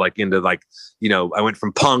was still like into like I went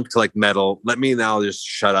from punk to like metal. Let me now just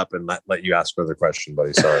shut up and let you ask another question,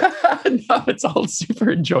 buddy. Sorry. No, it's all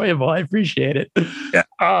super enjoyable. I appreciate it.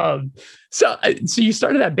 Yeah. So you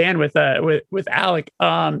started that band with Alec.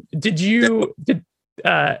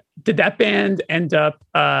 Did that band end up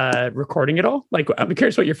recording it all? Like, I'm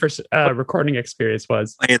curious what your first recording experience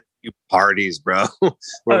was. Playing a few parties, bro,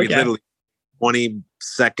 where we literally 20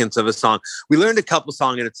 seconds of a song. We learned a couple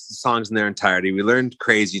songs in their entirety. We learned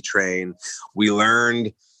Crazy Train. We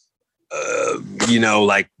learned,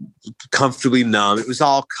 like Comfortably Numb. It was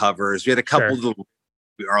all covers. We had a couple of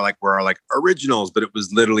were our originals, but it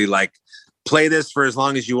was literally like, play this for as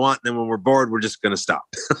long as you want, and then when we're bored, we're just gonna stop.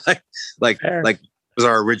 like it was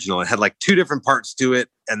our original. It had like two different parts to it,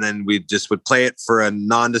 and then we just would play it for a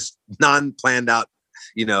non-planned out,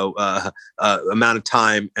 amount of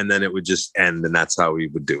time, and then it would just end, and that's how we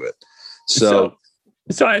would do it. So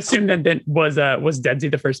I assume that was Dead Sea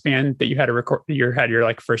the first band that you had to record? You had your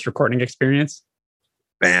like first recording experience?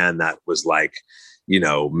 Band that was like,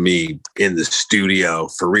 me in the studio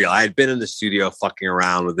for real. I had been in the studio fucking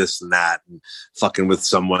around with this and that, and fucking with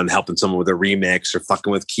someone, helping someone with a remix, or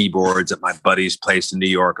fucking with keyboards at my buddy's place in New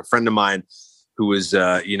York. A friend of mine who was,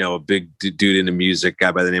 a big dude into music,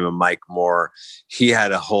 guy by the name of Mike Moore. He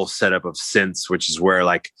had a whole setup of synths, which is where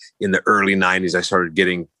like in the early 90s, I started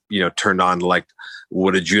getting, turned on to like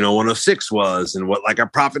what a Juno 106 was, and what like a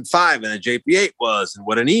Prophet 5 and a JP8 was, and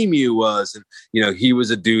what an EMU was. And, he was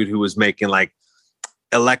a dude who was making like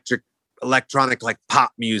electronic like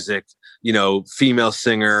pop music, female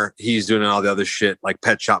singer. He's doing all the other shit like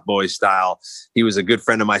Pet Shop Boys style. He was a good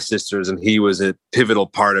friend of my sister's, and he was a pivotal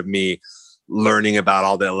part of me learning about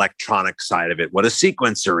all the electronic side of it, what a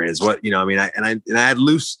sequencer is, what I had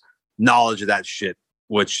loose knowledge of that shit,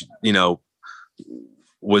 which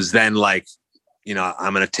was then like,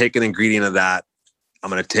 I'm going to take an ingredient of that. I'm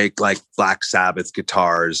going to take like Black Sabbath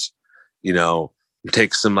guitars,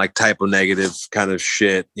 take some like Typo Negative kind of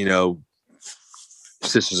shit,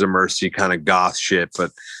 Sisters of Mercy kind of goth shit,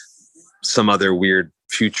 but some other weird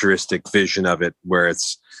futuristic vision of it where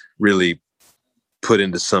it's really put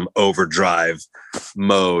into some overdrive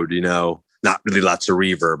mode, not really lots of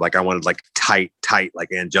reverb. Like I wanted like tight,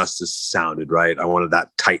 like Ann Justice sounded, right? I wanted that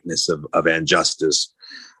tightness of Ann Justice.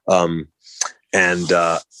 That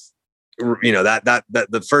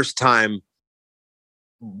the first time,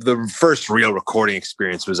 the first real recording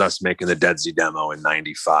experience was us making the Dead Z demo in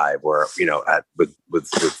 '95, where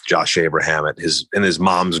with Josh Abraham in his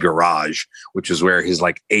mom's garage, which was where his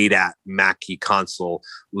like ADAT Mackie console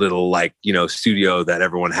little studio that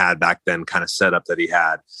everyone had back then kind of setup that he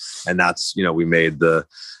had, and that's we made the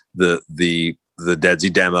Dead Z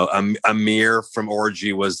demo. Amir from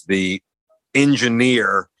Orgy was the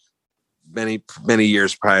engineer. Many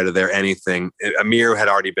years prior to their anything, Amir had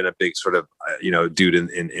already been a big sort of dude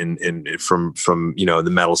in from the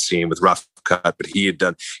metal scene with Rough Cut, but he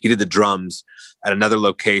did the drums at another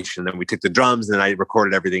location. Then we took the drums, and then I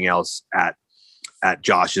recorded everything else at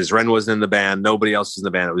Josh's. Ren wasn't in the band, nobody else was in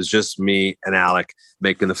the band. It was just me and Alec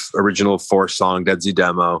making the original 4-song Dead Z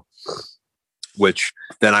demo. Which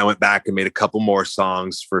then I went back and made a couple more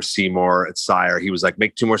songs for Seymour at Sire. He was like,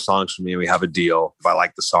 make 2 more songs for me and we have a deal if I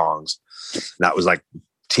like the songs. And that was like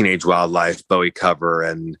Teenage Wildlife, Bowie cover,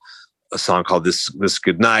 and a song called This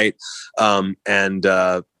Good Night. Then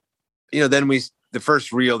the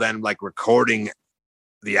first real then like recording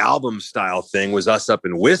the album style thing was us up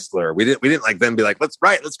in Whistler. We didn't like then be like, let's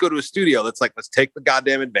go to a studio. Let's take the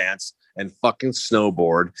goddamn Advance and fucking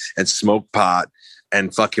snowboard and smoke pot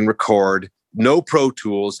and fucking record. No Pro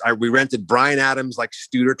Tools. We rented Bryan Adams like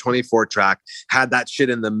Studer 24 track, had that shit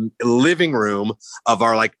in the living room of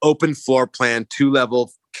our like open floor plan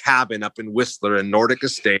 2-level cabin up in Whistler in Nordic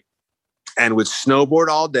Estate, and would snowboard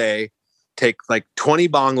all day, take like 20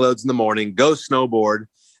 bong loads in the morning, go snowboard,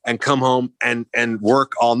 and come home and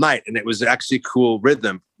work all night. And it was actually cool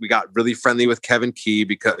rhythm. We got really friendly with Kevin Key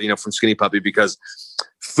because from Skinny Puppy, because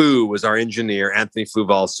Fu was our engineer, Anthony Fu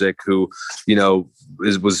Valsic, who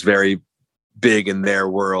was very big in their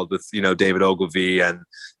world with David Ogilvy and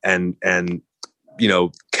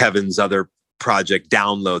Kevin's other project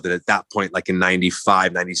Download, that at that point, like in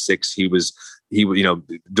 95, 96, he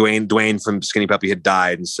Dwayne from Skinny Puppy had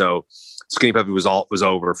died, and so Skinny Puppy was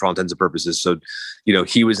over for all intents and purposes. So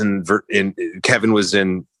he was Kevin was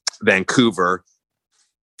in Vancouver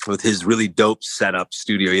with his really dope setup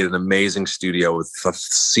studio. He had an amazing studio with a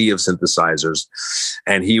sea of synthesizers,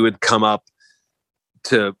 and he would come up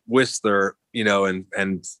to Whistler,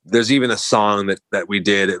 and there's even a song that we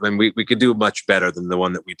did. I mean, we could do much better than the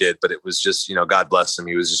one that we did, but it was just, God bless him.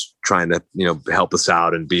 He was just trying to, help us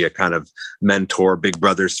out and be a kind of mentor, big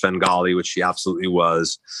brother Svengali, which he absolutely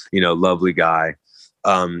was, lovely guy.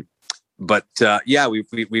 We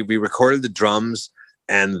recorded the drums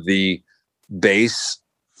and the bass,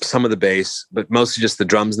 some of the bass, but mostly just the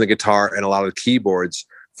drums and the guitar and a lot of the keyboards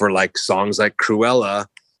for like songs like Cruella.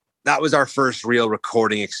 That was our first real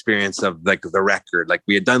recording experience of like the record. Like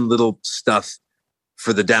we had done little stuff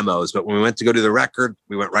for the demos, but when we went to go do the record,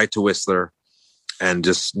 we went right to Whistler and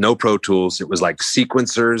just no Pro Tools. It was like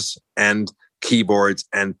sequencers and keyboards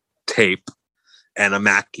and tape and a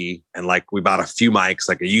Mackie. And like we bought a few mics,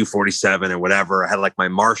 like a U47 and whatever. I had like my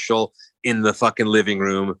Marshall in the fucking living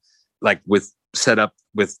room, like set up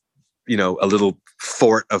with, a little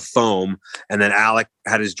fort of foam. And then Alec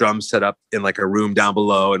had his drums set up in like a room down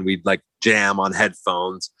below, and we'd like jam on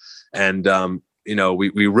headphones. And,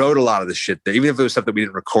 we wrote a lot of the shit there. Even if it was stuff that we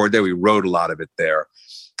didn't record there, we wrote a lot of it there.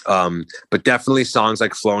 But definitely songs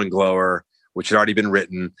like Flowing Glower, which had already been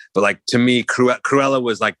written. But like, to me, Cruella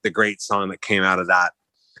was like the great song that came out of that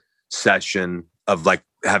session of like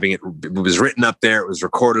having it was written up there. It was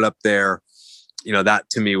recorded up there. That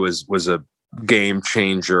to me was a game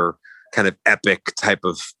changer, kind of epic type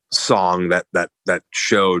of song that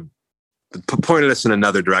pointed us in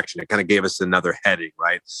another direction. It kind of gave us another heading,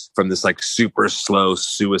 right? From this like super slow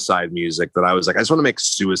suicide music that I was like, I just want to make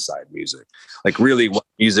suicide music. Like really what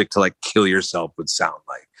music to like kill yourself would sound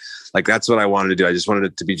like. Like that's what I wanted to do. I just wanted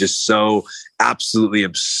it to be just so absolutely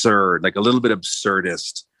absurd, like a little bit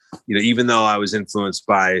absurdist. Even though I was influenced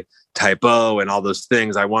by Type O and all those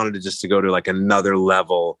things, I wanted to go to like another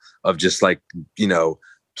level of just like,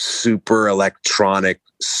 super electronic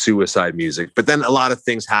suicide music. But then a lot of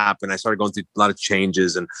things happened. I started going through a lot of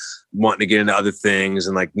changes and wanting to get into other things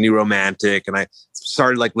and like new romantic. And I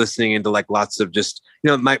started like listening into like lots of just,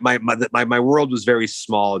 my world was very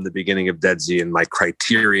small in the beginning of Dead Z, and my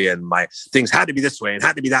criteria and my things had to be this way and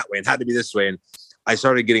had to be that way and had to be this way. And I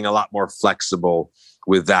started getting a lot more flexible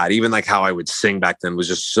with that. Even like how I would sing back then was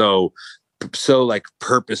just so like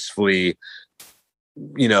purposefully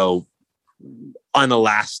you know,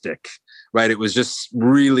 unelastic, right? It was just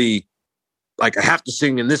really like, I have to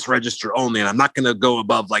sing in this register only, and I'm not going to go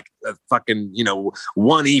above like a fucking, you know,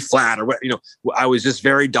 one E flat or what, you know. I was just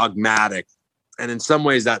very dogmatic. And in some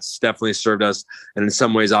ways that's definitely served us. And in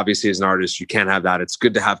some ways, obviously as an artist, you can't have that. It's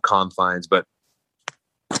good to have confines, but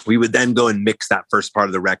we would then go and mix that first part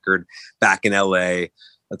of the record back in LA.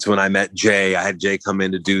 That's when I met Jay. I had Jay come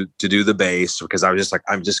in to do the bass, because I was just like,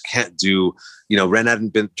 I just can't do, you know, Ren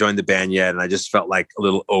hadn't joined the band yet. And I just felt like a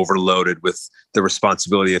little overloaded with the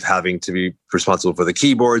responsibility of having to be responsible for the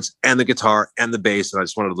keyboards and the guitar and the bass. And I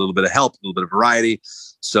just wanted a little bit of help, a little bit of variety.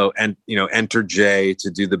 So, and, you know, enter Jay to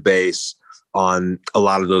do the bass on a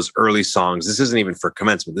lot of those early songs. This isn't even for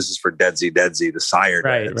Commencement. This is for Dead Z, the Sire.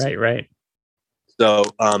 Right. So,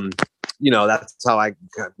 you know, that's how I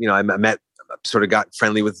met, sort of got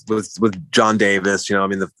friendly with John Davis. You know, I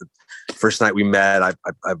mean, the first night we met, I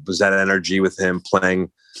was at Energy with him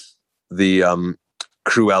playing the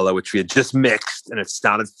Cruella, which we had just mixed, and it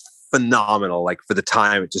sounded phenomenal. Like, for the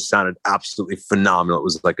time, it just sounded absolutely phenomenal. It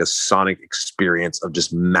was like a sonic experience of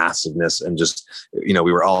just massiveness, and just, you know,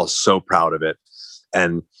 we were all so proud of it.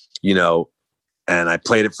 And, you know, and I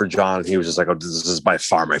played it for John, and he was just like, "Oh, this is by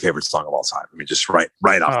far my favorite song of all time." I mean, just right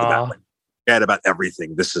off the bat, like, forget about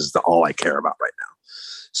everything. This is all I care about right now.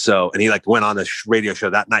 So, and he like went on a radio show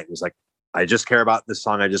that night and was like, "I just care about this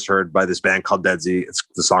song I just heard by this band called Dead Z.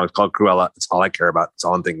 The song is called Cruella. It's all I care about. It's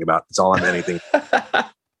all I'm thinking about. It's all I'm anything."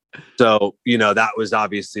 So, you know, that was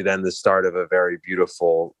obviously then the start of a very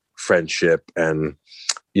beautiful friendship, and,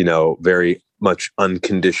 you know, very much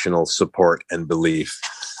unconditional support and belief.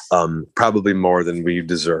 Probably more than we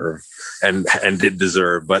deserve and did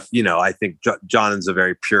deserve. But, you know, I think Jonathan's a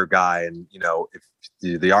very pure guy. And, you know, if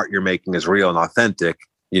the art you're making is real and authentic,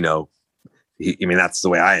 you know, I mean, that's the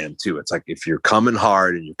way I am too. It's like, if you're coming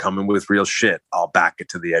hard and you're coming with real shit, I'll back it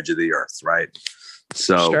to the edge of the earth. Right.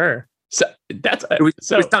 So, sure. So that's, it was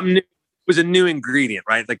something new. It was a new ingredient,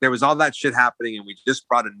 right? Like, there was all that shit happening, and we just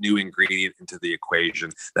brought a new ingredient into the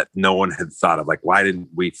equation that no one had thought of. Like, why didn't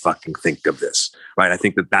we fucking think of this? Right. I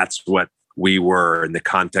think that's what we were in the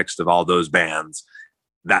context of all those bands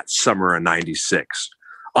that summer of '96.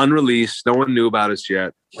 Unreleased. No one knew about us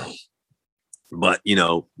yet. But, you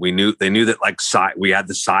know, they knew that, like, we had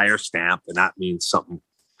the Sire stamp, and that means something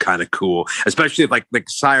kind of cool, especially if like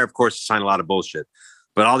Sire, of course, signed a lot of bullshit,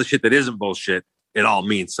 but all the shit that isn't bullshit, it all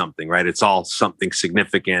means something, right? It's all something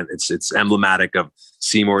significant. It's emblematic of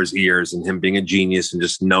Seymour's ears and him being a genius and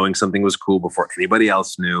just knowing something was cool before anybody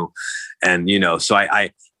else knew. And, you know, so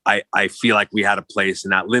I feel like we had a place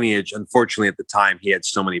in that lineage. Unfortunately, at the time, he had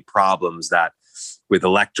so many problems that with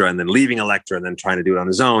Elektra, and then leaving Elektra and then trying to do it on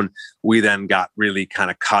his own, we then got really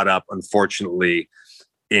kind of caught up, unfortunately,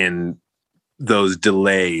 in those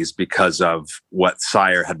delays because of what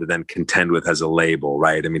Sire had to then contend with as a label,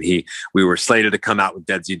 right? I mean, we were slated to come out with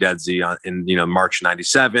Dead Z in, you know, March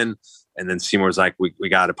 '97, and then Seymour's like, we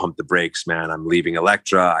got to pump the brakes, man. I'm leaving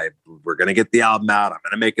Elektra. We're gonna get the album out. I'm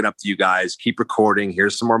gonna make it up to you guys. Keep recording.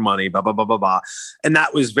 Here's some more money. Blah blah blah blah blah. And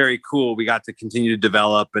that was very cool. We got to continue to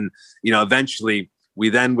develop, and, you know, eventually we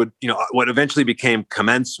then would, you know, what eventually became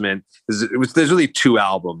Commencement there's really two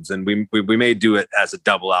albums, and we may do it as a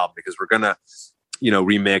double album, because we're gonna, you know,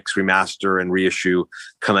 remix, remaster, and reissue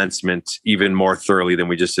Commencement even more thoroughly than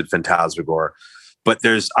we just did Phantasmagore. But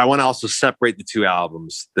I want to also separate the two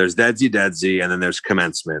albums. There's Dead Z, and then there's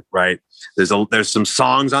Commencement, right? There's some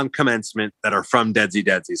songs on Commencement that are from Dead Z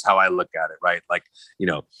is how I look at it, right? Like, you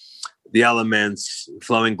know, The Elements,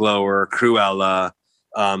 Flowing Glower, Cruella,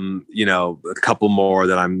 you know, a couple more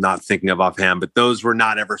that I'm not thinking of offhand, but those were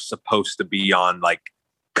not ever supposed to be on like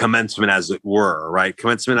Commencement, as it were, right?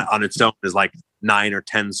 Commencement on its own is like 9 or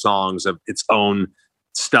 10 songs of its own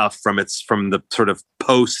stuff from the sort of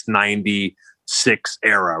post 96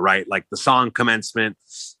 era, right? Like the song Commencement,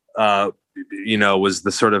 you know, was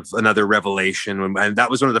the sort of another revelation. And that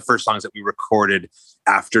was one of the first songs that we recorded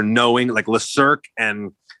after knowing, like, Le Cirque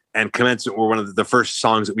and Commencement were one of the first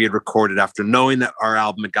songs that we had recorded after knowing that our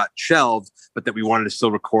album had got shelved, but that we wanted to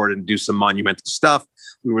still record and do some monumental stuff.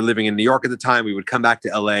 We were living in New York at the time. We would come back to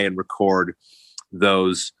LA and record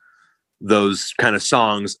those kind of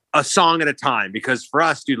songs, a song at a time. Because for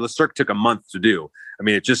us, dude, Le Cirque took a month to do. I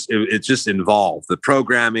mean, it just involved the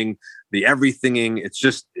programming, the everythinging. It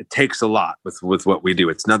takes a lot with what we do.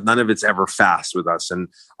 It's none of it's ever fast with us. And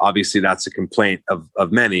obviously that's a complaint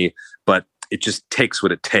of many, but it just takes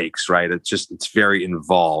what it takes, right? It's very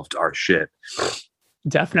involved, our shit.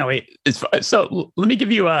 Definitely. So let me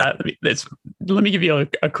give you a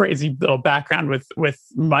crazy little background with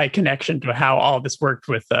my connection to how all this worked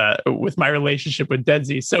with my relationship with Dead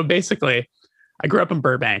Z. So basically, I grew up in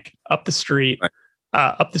Burbank, up the street. Right.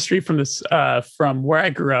 Up the street from this, from where I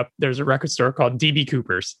grew up, there's a record store called DB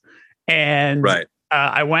Cooper's, and Right.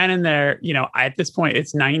 I went in there. At this point,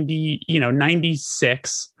 it's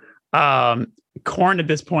 96. Korn at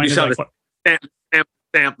this point You is saw like the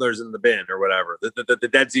samplers in the bin or whatever. The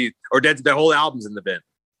Dead Z or the whole album's in the bin.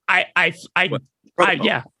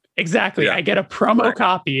 Yeah, exactly. Yeah. I get a promo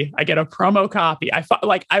copy.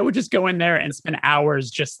 I would just go in there and spend hours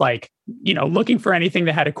just like, looking for anything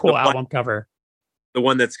that had a cool album cover. The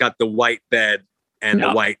one that's got the white bed and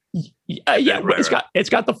the white. It's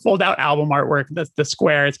got the fold out album artwork. The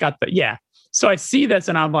square. It's got So I see this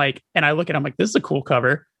and I'm like, and I look at it, I'm like, this is a cool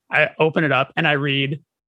cover. I open it up and I read,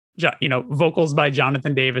 vocals by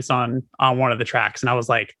Jonathan Davis on one of the tracks. And I was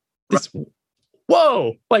like,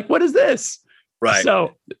 whoa, like, what is this? Right.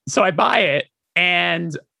 So I buy it.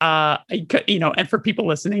 And, and for people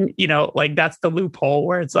listening, like that's the loophole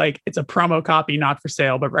where it's like, it's a promo copy, not for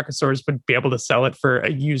sale, but record stores would be able to sell it for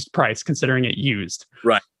a used price, considering it used.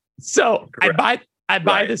 Right. So Correct. I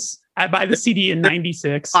buy the CD in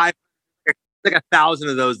 96. Like 1,000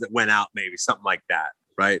 of those that went out, maybe something like that.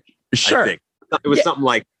 Right. Sure. I think. It was something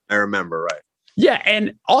like, I remember. Right. Yeah.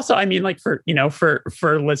 And also, I mean, like for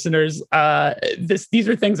listeners, these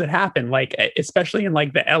are things that happen, like, especially in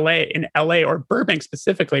like in LA or Burbank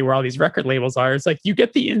specifically, where all these record labels are. It's like, you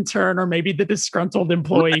get the intern or maybe the disgruntled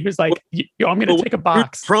employee who's like, I'm going to take a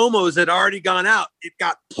box. Promos had already gone out. It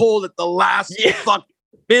got pulled at the last fucking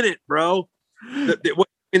minute, bro.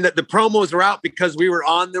 The promos were out because we were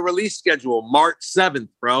on the release schedule, March 7th,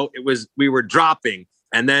 bro. We were dropping.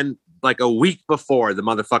 And then like a week before, the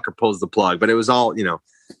motherfucker pulls the plug. But it was all, the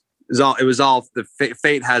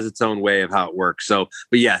fate has its own way of how it works. So,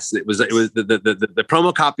 but yes, it was the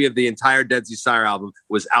promo copy of the entire Dead Z Sire album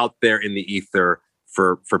was out there in the ether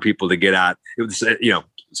for people to get at. It was,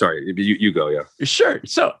 sorry, you go, yeah. Sure.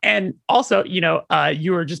 So, and also,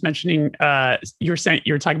 you were just mentioning, you were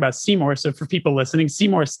talking about Seymour. So for people listening,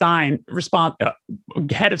 Seymour Stein,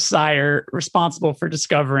 head of Sire, responsible for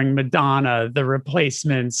discovering Madonna, The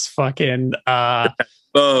Replacements, fucking Bode,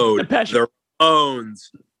 the Ramones.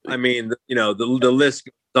 I mean, the list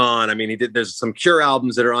goes on. I mean, there's some Cure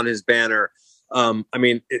albums that are on his banner. I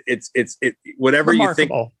mean, it's whatever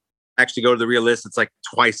remarkable. You think. Actually go to the real list, it's like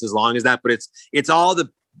twice as long as that, but it's all the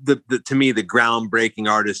to me the groundbreaking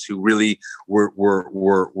artists who really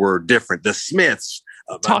were different. The Smiths,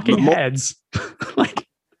 Talking Heads, like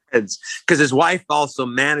heads, because his wife also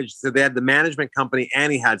managed. So they had the management company,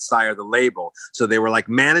 and he had Sire the label. So they were like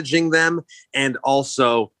managing them and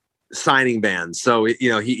also signing bands. So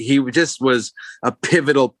he just was a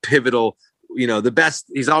pivotal. The best.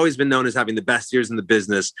 He's always been known as having the best years in the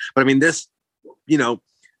business. But I mean, this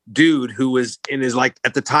dude who was in his like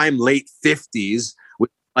at the time late 50s with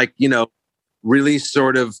like really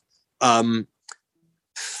sort of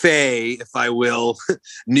fey, if I will,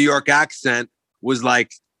 New York accent, was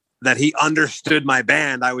like that he understood my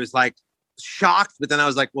band. I was like shocked, but then I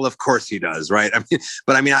was like, well, of course he does, right? I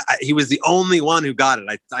mean, he was the only one who got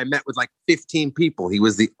it. I met with like 15 people. He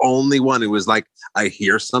was the only one who was like, I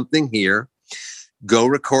hear something here, go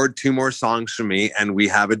record 2 more songs for me and we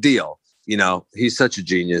have a deal. He's such a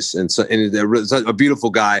genius and a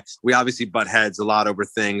beautiful guy. We obviously butt heads a lot over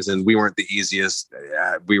things, and we weren't the easiest.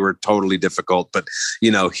 We were totally difficult, but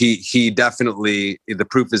he definitely, the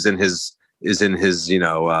proof is in his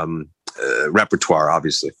repertoire,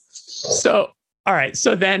 obviously. So, all right.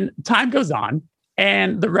 So then time goes on,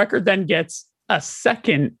 and the record then gets a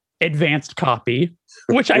second advanced copy,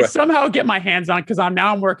 which I somehow get my hands on because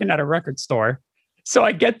I'm working at a record store. So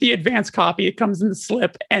I get the advanced copy. It comes in the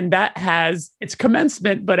slip, and that has its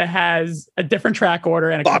commencement, but it has a different track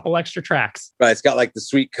order and a couple extra tracks. Right. It's got like the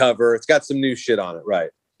sweet cover. It's got some new shit on it.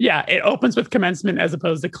 Right. Yeah. It opens with commencement as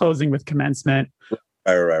opposed to closing with commencement.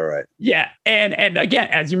 Right. Yeah. And again,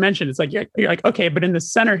 as you mentioned, it's like, you're like, okay, but in the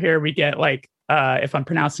center here, we get like, if I'm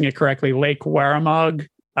pronouncing it correctly, Lake Warramug.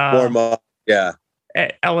 Yeah.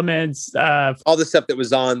 Elements, all the stuff that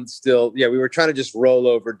was on still. Yeah, we were trying to just roll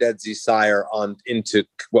over Dead Z Sire on into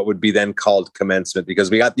what would be then called commencement, because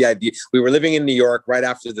we got the idea. We were living in New York right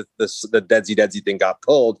after the Dead Z thing got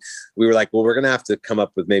pulled. We were like, well, we're gonna have to come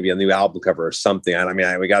up with maybe a new album cover or something.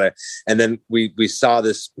 We gotta. And then we saw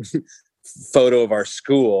this photo of our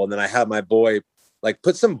school, and then I had my boy like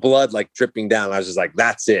put some blood like dripping down. I was just like,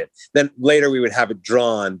 that's it. Then later we would have it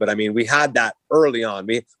drawn, but I mean, we had that early on.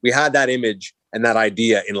 We had that image and that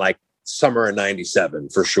idea in like summer of 97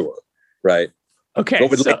 for sure. Right. Okay.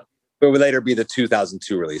 What would later be the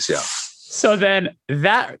 2002 release. Yeah. So then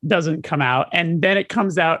that doesn't come out, and then it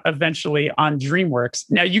comes out eventually on DreamWorks.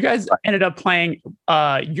 Now you guys ended up playing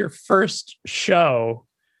your first show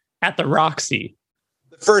at the Roxy.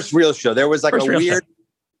 The first real show. There was like a weird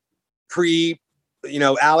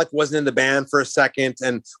Alec wasn't in the band for a second,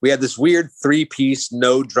 and we had this weird 3-piece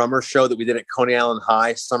no drummer show that we did at Coney Island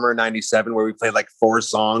High summer '97, where we played like 4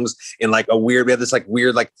 songs in like we had this like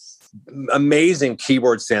weird like amazing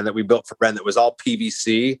keyboard stand that we built for Ren that was all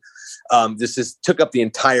PVC. This took up the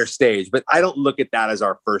entire stage, but I don't look at that as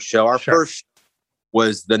our first show. Our first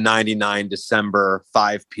was the '99 December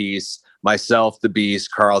 5-piece, myself, the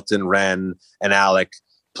Beast, Carlton, Ren, and Alec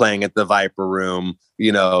playing at the Viper Room.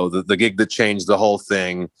 You know, the gig that changed the whole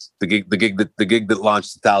thing, the gig that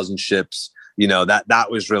launched 1,000 ships. You know, that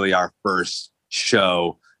was really our first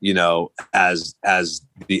show. You know, as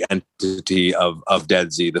the entity of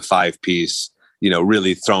Dead Z, the 5-piece. You know,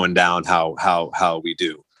 really throwing down how we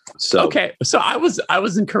do. So okay, so I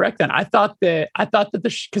was incorrect then. I thought that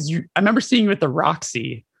because I remember seeing you at the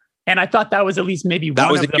Roxy, and I thought that was at least maybe that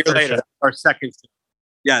one was of a year later. Our second show.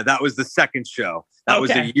 Yeah, that was the second show. That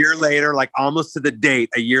was a year later, like almost to the date.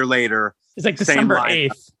 A year later, it's like December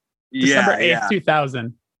 8th. December 8th,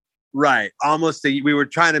 2000. Right, almost. We were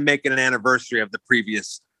trying to make it an anniversary of the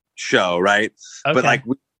previous show, right? Okay. But like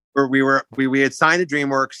we had signed to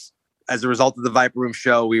DreamWorks as a result of the Viper Room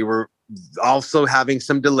show. We were also having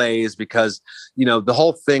some delays because, you know, the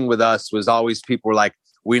whole thing with us was always people were like,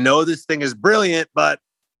 we know this thing is brilliant, but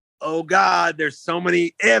oh God, there's so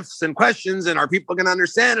many ifs and questions, and are people going to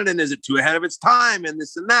understand it? And is it too ahead of its time? And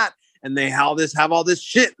this and that. And they have all this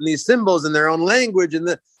shit and these symbols in their own language and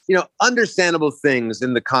the, you know, understandable things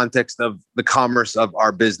in the context of the commerce of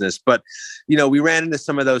our business. But, you know, we ran into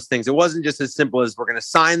some of those things. It wasn't just as simple as we're going to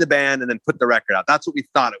sign the band and then put the record out. That's what we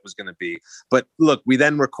thought it was going to be. But look, we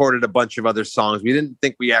then recorded a bunch of other songs. We didn't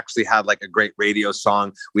think we actually had like a great radio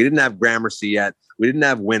song. We didn't have Gramercy yet. We didn't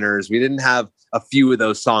have Winners. We didn't have a few of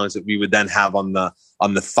those songs that we would then have on the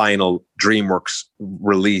final DreamWorks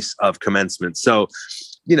release of Commencement. So,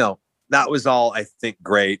 you know, that was all, I think,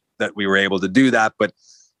 great that we were able to do that. But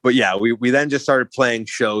yeah, we then just started playing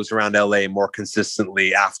shows around LA more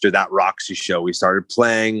consistently after that Roxy show. We started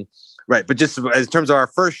playing, right. But just in terms of our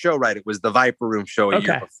first show, right, it was the Viper Room show a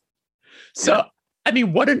year before. So, yeah. I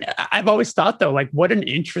mean, I've always thought though, like what an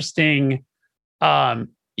interesting,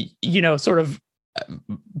 sort of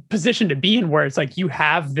position to be in, where it's like you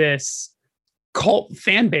have this cult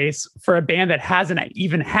fan base for a band that hasn't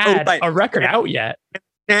even had a record out yet.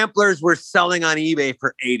 Samplers were selling on eBay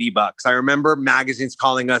for $80. I remember magazines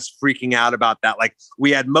calling us, freaking out about that. Like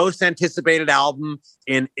we had most anticipated album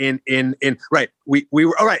in right. We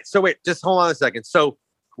were all right. So wait, just hold on a second. So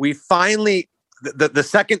we finally the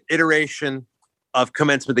second iteration of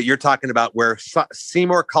Commencement that you're talking about, where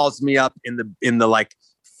Seymour calls me up in the like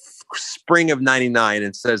spring of '99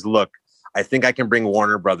 and says, "Look, I think I can bring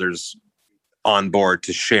Warner Brothers on board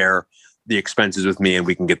to share the expenses with me and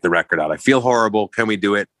we can get the record out. I feel horrible. Can we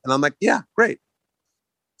do it?" And I'm like, yeah, great.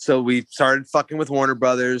 So we started fucking with Warner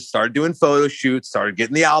Brothers, started doing photo shoots, started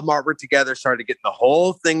getting the album artwork together, started getting the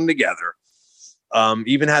whole thing together.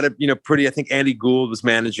 Even had I think Andy Gould was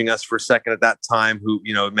managing us for a second at that time, who,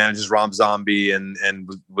 you know, manages Rob Zombie and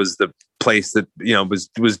was the place that, you know,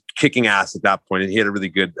 was kicking ass at that point. And he had a really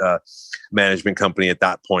good management company at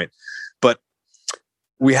that point. But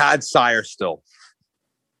we had Sire still.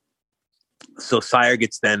 So Sire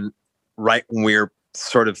gets then, right when we're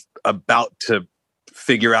sort of about to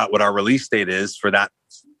figure out what our release date is for that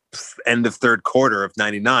end of third quarter of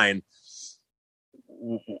 '99,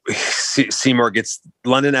 Seymour gets,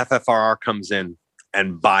 London FFRR comes in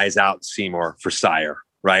and buys out Seymour for Sire,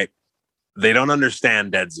 right? They don't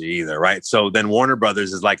understand Dead Z either, right? So then Warner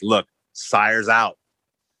Brothers is like, look, Sire's out.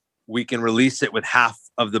 We can release it with half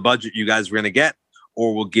of the budget you guys were going to get,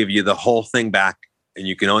 or we'll give you the whole thing back and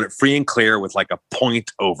you can own it free and clear with like a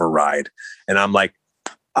point override. And I'm like,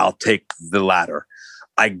 I'll take the latter.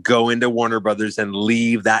 I go into Warner Brothers and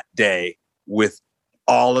leave that day with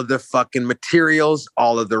all of the fucking materials,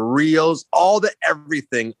 all of the reels, all the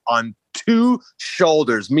everything on 2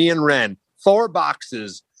 shoulders, me and Ren, 4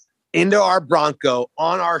 boxes into our Bronco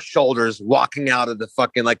on our shoulders, walking out of the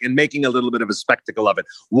fucking, like, and making a little bit of a spectacle of it,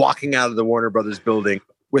 walking out of the Warner Brothers building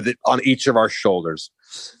with it on each of our shoulders.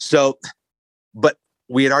 So, but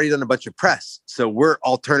we had already done a bunch of press. So we're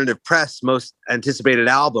alternative press, most anticipated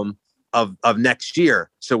album of next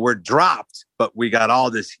year. So we're dropped, but we got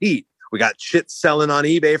all this heat. We got shit selling on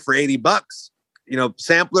eBay for $80. You know,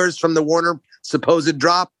 samplers from the Warner supposed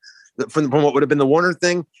drop from what would have been the Warner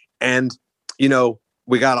thing. And, you know,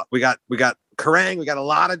 we got Kerrang, we got a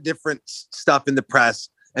lot of different stuff in the press.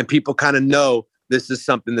 and people kind of know this is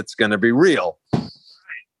something that's going to be real.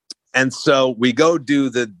 And so we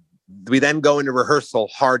then go into rehearsal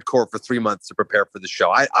hardcore for 3 months to prepare for the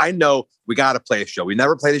show. I know we got to play a show. We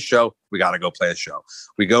never played a show. We got to go play a show.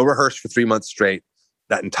 We go rehearse for 3 months straight,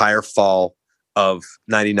 that entire fall of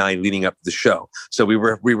 99 leading up to the show. So we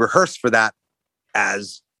rehearsed for that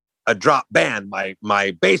as a drop band.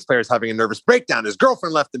 My bass player is having a nervous breakdown. His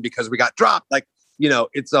girlfriend left him because we got dropped. Like,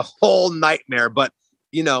 it's a whole nightmare. But,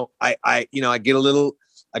 I had a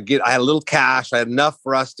little cash. I had enough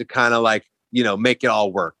for us to kind of like, make it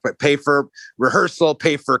all work, but pay for rehearsal,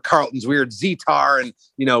 pay for Carlton's weird Z-Tar and,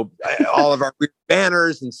 all of our weird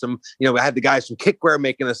banners and some, I had the guys from Kickware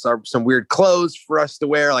making us some weird clothes for us to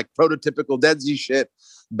wear, like prototypical Dead Z shit,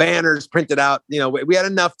 banners printed out. We had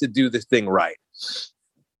enough to do this thing right,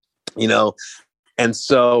 and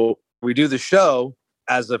so we do the show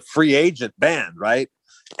as a free agent band, right?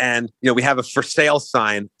 And, we have a for sale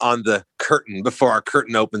sign on the curtain before our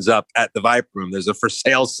curtain opens up at the Viper Room. There's a for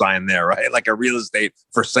sale sign there, right? Like a real estate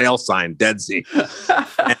for sale sign, Dead Z.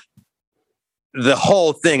 The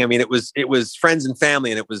whole thing, I mean, it was friends and family,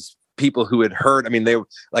 and it was people who had heard. I mean, they were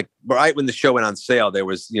like, right when the show went on sale, there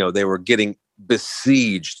was, they were getting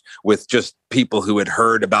besieged with just people who had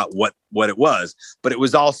heard about what it was. But it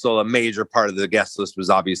was also a major part of the guest list was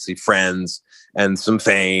obviously friends and some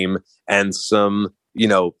fame and some,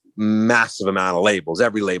 massive amount of labels.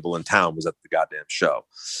 Every label in town was at the goddamn show.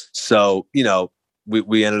 So,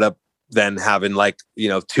 we ended up then having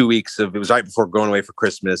 2 weeks of, it was right before going away for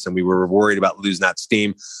Christmas, and we were worried about losing that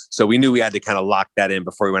steam. So we knew we had to kind of lock that in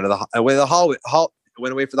before we went away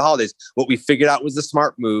for the holidays. What we figured out was the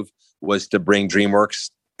smart move was to bring DreamWorks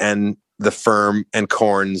and the Firm and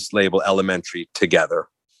Korn's label Elementary together,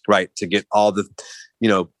 right? To get all the,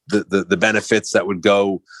 the benefits that would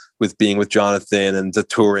go with being with Jonathan and the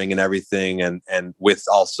touring and everything, and with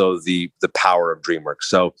also the power of DreamWorks.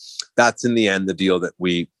 So that's in the end the deal that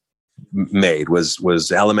we made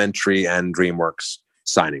was Elementary and DreamWorks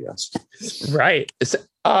signing us. Right. So,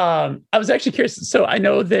 I was actually curious. So I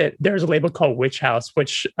know that there's a label called Witch House,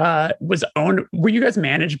 which was owned. Were you guys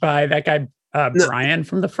managed by that guy Brian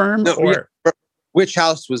from the Firm? No, or Witch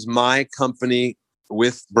House was my company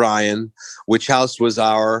with Brian. Witch House was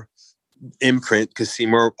our imprint, because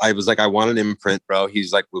Seymour, I was like, I want an imprint, bro.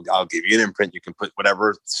 He's like, well, I'll give you an imprint. You can put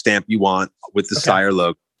whatever stamp you want with the Sire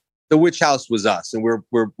logo. The Witch House was us, and we're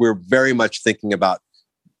very much thinking about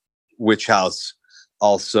Witch House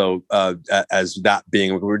also as that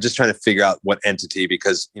being. We're just trying to figure out what entity,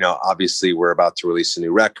 because obviously we're about to release a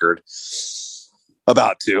new record. And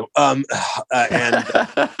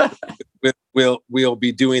we'll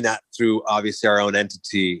be doing that through obviously our own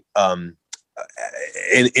entity.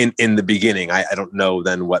 In the beginning, I don't know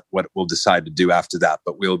then what we'll decide to do after that,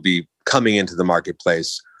 but we'll be coming into the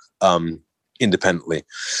marketplace independently.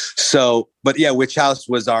 So, but yeah, Witch House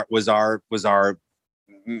was our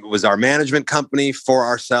management company for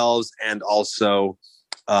ourselves, and also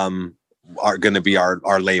are going to be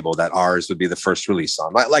our label that ours would be the first release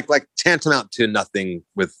on, like tantamount to Nothing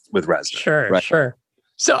with Resonant. Sure, right? Sure.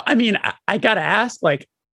 So, I mean, I got to ask, by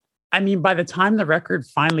the time the record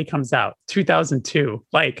finally comes out, 2002,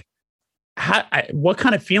 what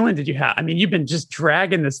kind of feeling did you have? I mean, you've been just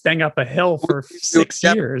dragging this thing up a hill for 6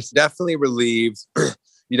 years. Definitely relieved.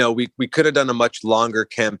 We could have done a much longer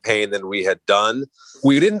campaign than we had done.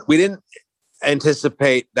 We didn't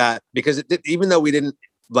anticipate that, because even though we didn't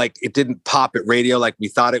it didn't pop at radio like we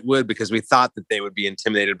thought it would, because we thought that they would be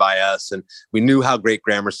intimidated by us, and we knew how great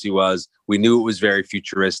Gramercy was. We knew it was very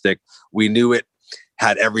futuristic. We knew it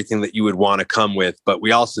had everything that you would want to come with, but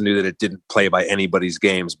we also knew that it didn't play by anybody's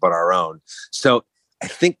games but our own. So I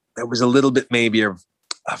think there was a little bit maybe of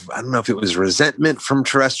I don't know if it was resentment from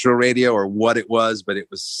terrestrial radio or what it was, but it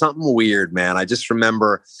was something weird, man. I just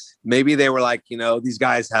remember maybe they were like, these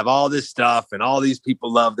guys have all this stuff and all these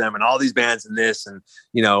people love them and all these bands and this, and,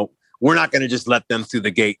 we're not going to just let them through the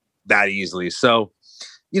gate that easily. So,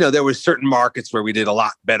 there were certain markets where we did a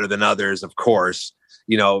lot better than others, of course.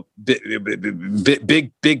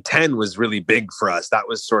 Big Ten was really big for us. That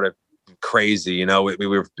was sort of crazy.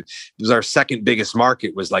 It was our second biggest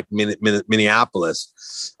market, was like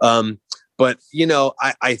Minneapolis. But,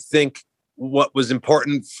 I think what was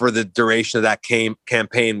important for the duration of that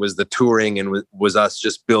campaign was the touring, and was us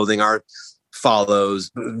just building our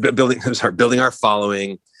building our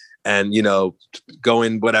following, and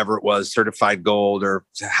going whatever it was, certified gold or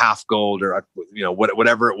half gold, or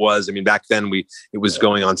whatever it was. I mean, back then it was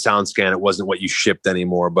going on SoundScan. It wasn't what you shipped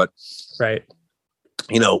anymore, but right.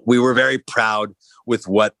 We were very proud with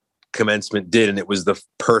what Commencement did, and it was the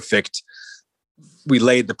perfect we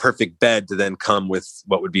laid the perfect bed to then come with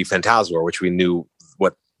what would be Phantaswar, which we knew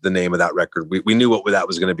what the name of that record. We knew what that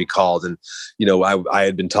was going to be called. And, I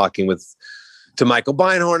had been talking to Michael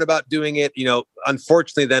Beinhorn about doing it.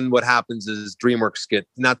 Unfortunately, then what happens is DreamWorks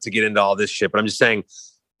not to get into all this shit, but I'm just saying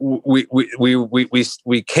we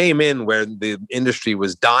came in where the industry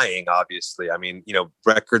was dying. Obviously, I mean,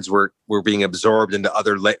 records were being absorbed into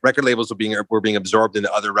other record labels were being absorbed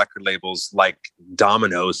into other record labels like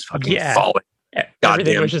dominoes fucking falling.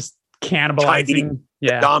 Everything was just cannibalizing.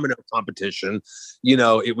 Domino competition.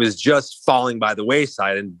 It was just falling by the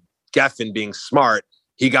wayside. And Geffen, being smart,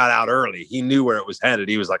 he got out early. He knew where it was headed.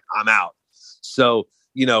 He was like, I'm out. So,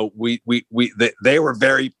 they were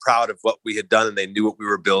very proud of what we had done, and they knew what we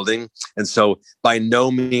were building. And so by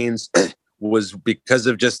no means was because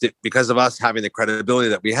of us having the credibility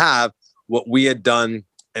that we have, what we had done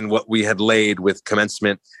and what we had laid with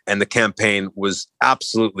Commencement and the campaign was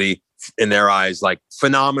absolutely, in their eyes, like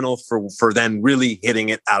phenomenal for then really hitting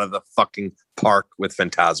it out of the fucking park with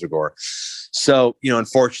Phantaswar. So,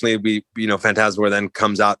 unfortunately, Phantaswar then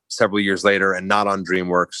comes out several years later and not on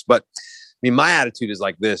DreamWorks. But I mean, my attitude is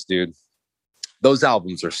like this, dude. Those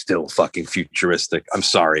albums are still fucking futuristic. I'm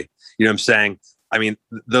sorry. You know what I'm saying? I mean,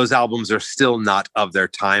 those albums are still not of their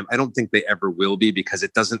time. I don't think they ever will be because they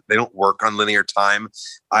don't work on linear time.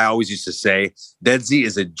 I always used to say Dead Z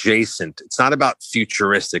is adjacent. It's not about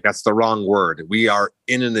futuristic. That's the wrong word. We are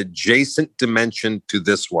in an adjacent dimension to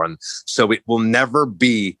this one. So it will never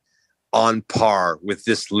be on par with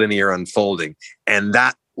this linear unfolding. And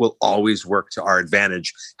that will always work to our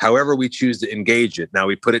advantage. However we choose to engage it. Now,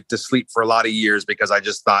 we put it to sleep for a lot of years because I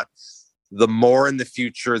just thought the more in the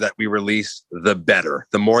future that we release, the better.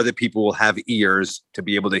 The more that people will have ears to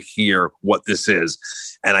be able to hear what this is.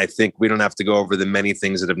 And I think we don't have to go over the many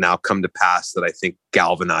things that have now come to pass that I think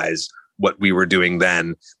galvanize what we were doing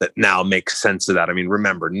then that now makes sense of that. I mean,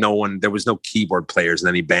 remember, there was no keyboard players in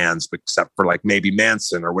any bands except for like maybe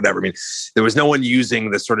Manson or whatever. I mean, there was no one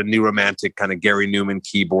using the sort of new romantic kind of Gary Newman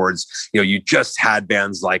keyboards. You just had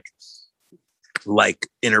bands like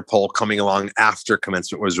Interpol coming along after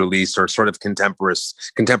Commencement was released, or sort of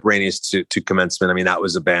contemporaneous to Commencement. I mean, that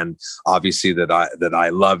was a band obviously that I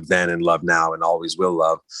loved then and love now and always will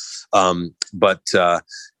love. We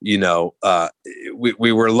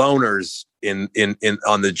were loners in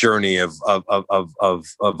on the journey of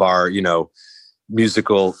our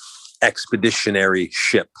musical expeditionary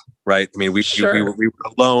ship, right? I mean, we were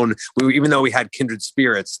alone. Even though we had kindred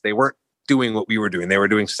spirits, they weren't doing what we were doing. They were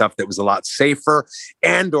doing stuff that was a lot safer,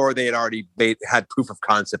 or they had already had proof of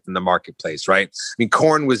concept in the marketplace, right? I mean,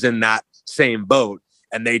 Korn was in that same boat,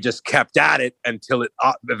 and they just kept at it until it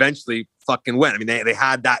eventually fucking went. I mean, they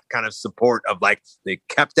had that kind of support of like, they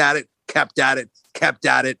kept at it,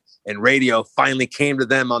 and radio finally came to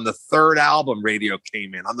them on the third album. Radio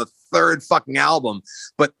came in on the third fucking album,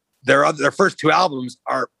 but their first two albums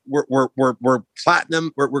were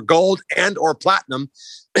platinum, were gold and or platinum.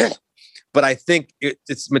 But I think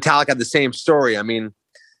it's Metallica had the same story. I mean,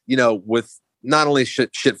 with not only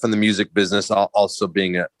shit from the music business, also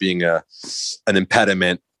being an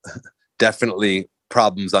impediment, definitely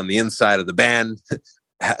problems on the inside of the band,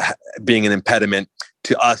 being an impediment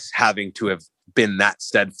to us having to have been that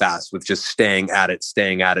steadfast with just staying at it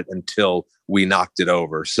until we knocked it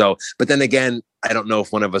over. So, but then again, I don't know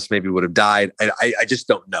if one of us maybe would have died. I just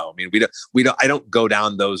don't know. I mean, I don't go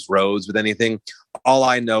down those roads with anything. All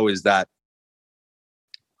I know is that,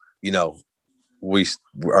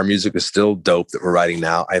 our music is still dope that we're writing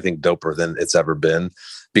now. I think doper than it's ever been,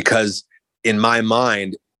 because in my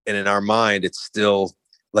mind and in our mind, it's still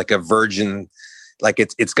like a virgin, like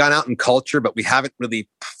it's gone out in culture, but we haven't really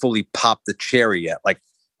fully popped the cherry yet.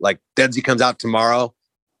 Like Dead Z comes out tomorrow.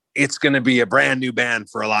 It's going to be a brand new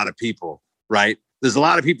band for a lot of people, right? There's a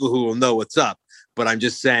lot of people who will know what's up, but I'm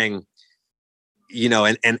just saying,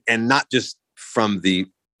 and not just from the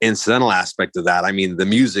incidental aspect of that. I mean, the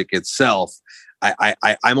music itself,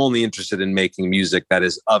 I'm only interested in making music that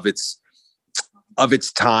is of its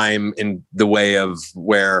time, in the way of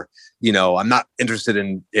where, I'm not interested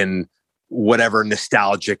in whatever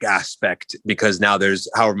nostalgic aspect, because now there's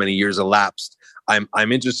however many years elapsed.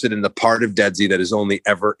 I'm interested in the part of Dead Z that is only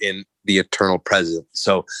ever in the eternal present.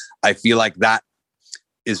 So I feel like that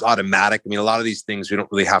is automatic. I mean, a lot of these things, we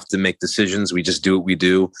don't really have to make decisions. We just do what we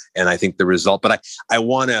do. And I think the result, but I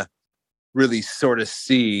want to really sort of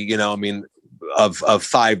see, of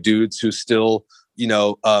five dudes who still,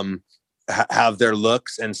 have their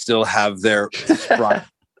looks and still have their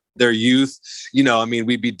their youth.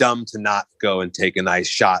 We'd be dumb to not go and take a nice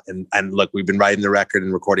shot. And look, we've been writing the record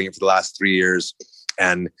and recording it for the last 3 years.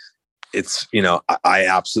 And it's, I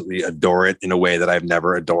absolutely adore it in a way that I've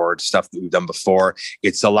never adored stuff that we've done before.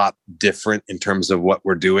 It's a lot different in terms of what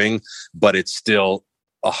we're doing, but it's still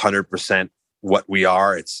 100% what we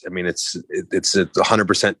are. It's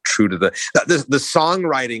 100% true to the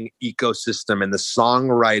songwriting ecosystem and the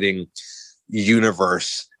songwriting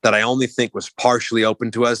universe that I only think was partially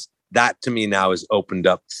open to us. That to me now is opened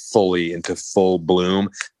up fully into full bloom.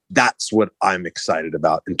 That's what I'm excited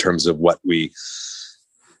about in terms of what we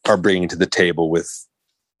are bringing to the table with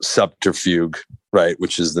Subterfuge, right?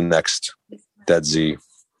 Which is the next Dead Z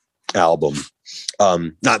album.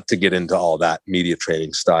 Not to get into all that media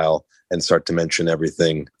trading style and start to mention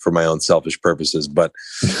everything for my own selfish purposes, but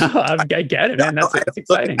I get it, man. That's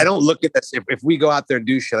exciting. I don't look at this. If we go out there and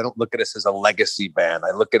do shit, I don't look at us as a legacy band.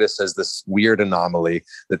 I look at us as this weird anomaly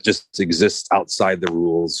that just exists outside the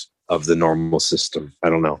rules of the normal system. I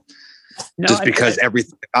don't know. No, just because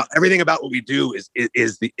everything about what we do is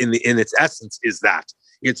in its essence is that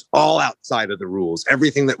it's all outside of the rules.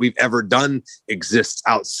 Everything that we've ever done exists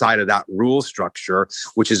outside of that rule structure,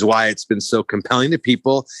 which is why it's been so compelling to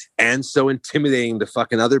people and so intimidating to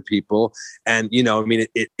fucking other people. And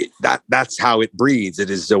that's how it breeds.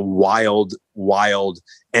 It is a wild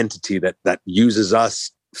entity that uses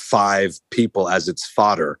us 5 people as its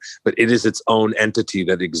fodder, but it is its own entity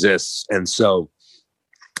that exists, and so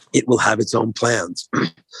it will have its own plans,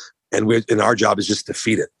 and our job is just to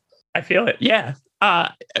feed it. I feel it. Yeah.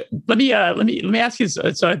 Let me ask you.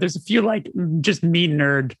 So there's a few like just me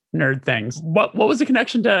nerd things. What was the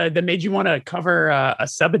connection that made you want to cover a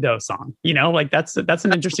Sebadoh song? That's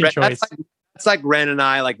an interesting choice. That's like Ren and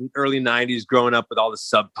I, like early 90s, growing up with all the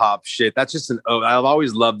Sub Pop shit. That's just an ode. I've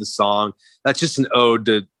always loved the song. That's just an ode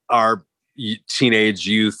to our teenage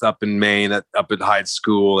youth up in Maine, up at Hyde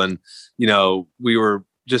School. And, we were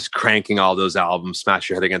just cranking all those albums, Smash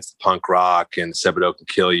Your Head Against the Punk Rock and Sebadoh Can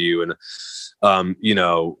Kill You. And,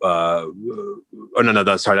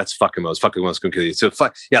 that's Fucking Mo's. Fucking Mo's Can Kill You. So,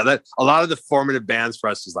 that a lot of the formative bands for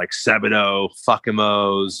us is like Sebadoh, Fucking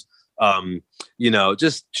Mo's,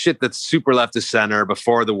 just shit that's super left of center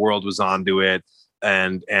before the world was onto it.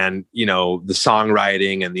 And the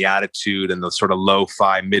songwriting and the attitude and the sort of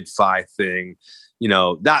lo-fi, mid-fi thing,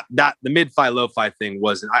 that the mid-fi, lo-fi thing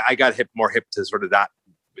wasn't, I got more hip to sort of that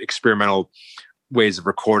experimental ways of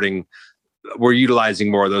recording. We're utilizing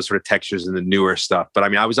more of those sort of textures in the newer stuff. But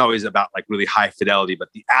I was always about like really high fidelity, but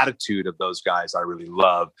the attitude of those guys I really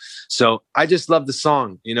love. So I just love the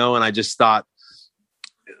song, and I just thought,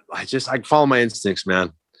 I follow my instincts,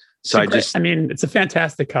 man. So it's a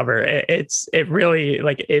fantastic cover. It really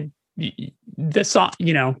like it. The song,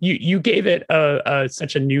 you gave it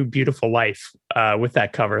such a new, beautiful life with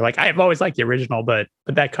that cover. Like I've always liked the original, but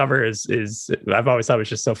that cover is I've always thought it was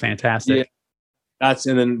just so fantastic. Yeah. That's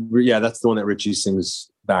the one that Richie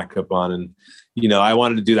sings backup on, and I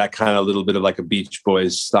wanted to do that kind of a little bit of like a Beach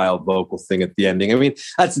Boys style vocal thing at the ending.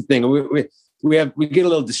 That's the thing. We get a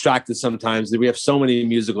little distracted sometimes. We have so many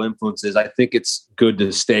musical influences. I think it's good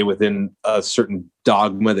to stay within a certain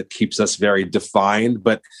dogma that keeps us very defined,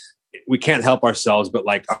 but we can't help ourselves. But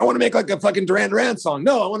like, I want to make like a fucking Duran Duran song.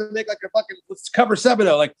 No, I want to make like a fucking, let's cover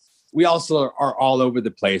Sebadoh. Like we also are all over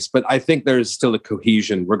the place, but I think there's still a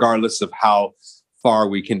cohesion, regardless of how far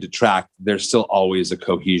we can detract. There's still always a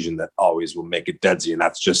cohesion that always will make it Dead Z. And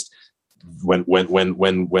that's just when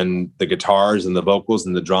the guitars and the vocals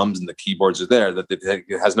and the drums and the keyboards are there, that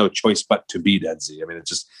it has no choice but to be Dead Z.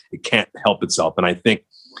 It can't help itself. And I think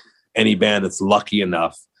any band that's lucky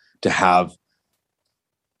enough to have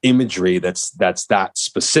imagery that's that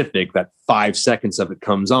specific, that 5 seconds of it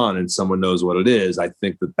comes on and someone knows what it is, I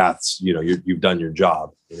think that's you've done your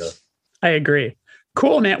job. I agree.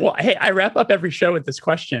 Cool, man. Well, hey, I wrap up every show with this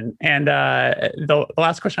question, and the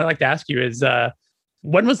last question I'd like to ask you is,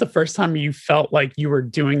 when was the first time you felt like you were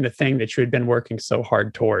doing the thing that you had been working so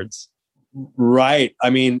hard towards? Right.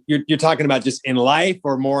 You're talking about just in life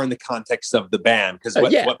or more in the context of the band? Because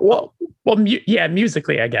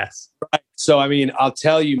musically, I guess. Right. So, I'll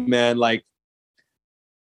tell you, man, like,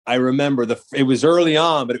 I remember it was early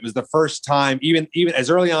on, but it was the first time, even as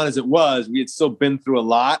early on as it was, we had still been through a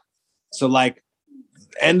lot. So like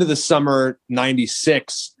end of the summer,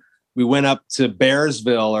 96, we went up to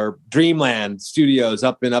Bearsville or Dreamland Studios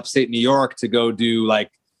up in upstate New York to go do like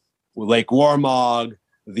Lake Warmog,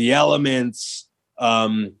 The Elements.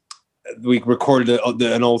 We recorded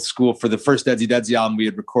an old school for the first Dead Z album. We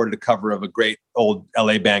had recorded a cover of a great old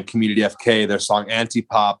LA band, Community FK, their song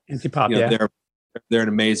Antipop. Yeah. They're an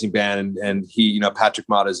amazing band. And he, Patrick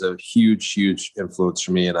Motta is a huge, huge influence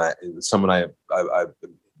for me. And someone I'm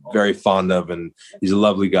very fond of, and he's a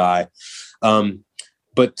lovely guy. I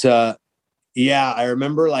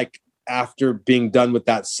remember like after being done with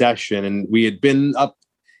that session, and we had been up,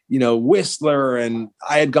 Whistler, and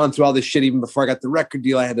I had gone through all this shit even before I got the record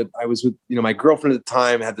deal. I was with, my girlfriend at the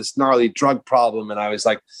time, had this gnarly drug problem. And I was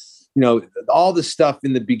like, all the stuff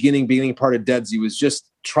in the beginning part of Deadsy was just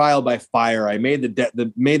trial by fire. I made the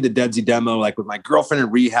Deadsy demo, like with my girlfriend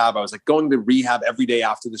in rehab. I was like going to rehab every day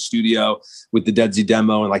after the studio with the Deadsy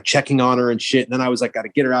demo and like checking on her and shit. And then I was like, got to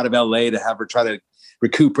get her out of LA to have her try to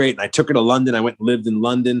recuperate. And I took her to London. I went and lived in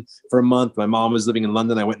London for a month. My mom was living in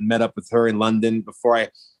London. I went and met up with her in London before I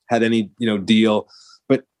had any, deal.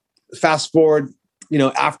 But fast forward,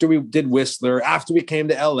 after we did Whistler, after we came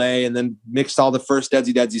to LA and then mixed all the first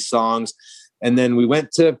Deadsy songs. And then we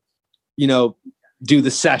went to, do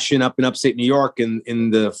the session up in upstate New York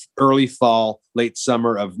in the early fall, late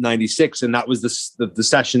summer of 96. And that was the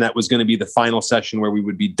session that was going to be the final session where we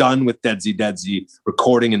would be done with Deadsy,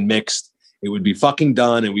 recording and mixed. It would be fucking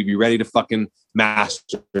done and we'd be ready to fucking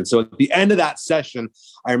master. And so at the end of that session,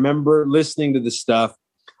 I remember listening to the stuff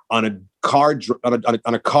on a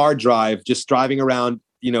car drive, just driving around,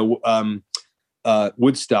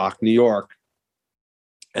 Woodstock, New York.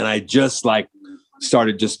 And I just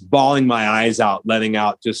started just bawling my eyes out, letting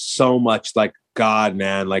out just so much like, God,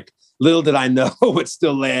 man, like little did I know what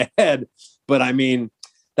still lay ahead. But I mean,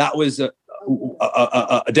 that was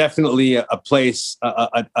definitely a place,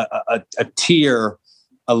 a tier,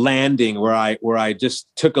 a landing where I just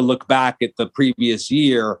took a look back at the previous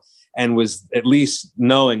year and was at least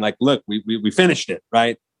knowing like, look, we finished it,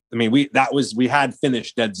 right? I mean, we had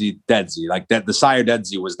finished Deadsy, like that. The Sire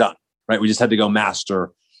Deadsy was done, right? We just had to go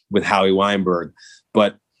master with Howie Weinberg.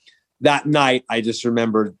 But that night, I just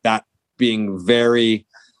remember that being very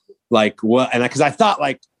like, what? And because I thought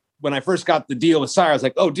like when I first got the deal with Sire, I was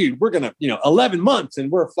like, oh, dude, we're going to, 11 months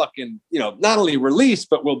and we're fucking, not only released,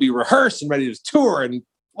 but we'll be rehearsed and ready to tour and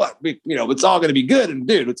what, it's all going to be good. And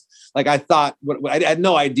dude, it's like, I thought, I had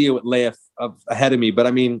no idea what lay ahead of me, but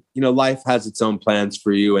I mean, life has its own plans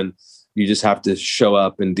for you and you just have to show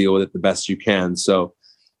up and deal with it the best you can. So,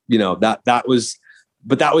 that was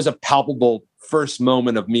a palpable first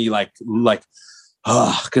moment of me,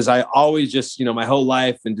 because I always just, my whole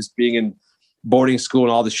life and just being in boarding school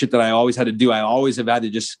and all the shit that I always had to do, I always have had to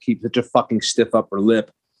just keep such a fucking stiff upper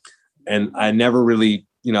lip. And I never really,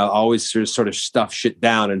 always sort of stuff shit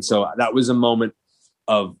down. And so that was a moment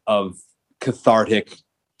of cathartic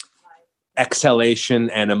exhalation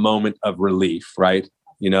and a moment of relief, right?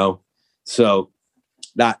 So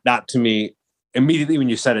that to me, immediately when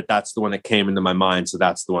you said it, that's the one that came into my mind. So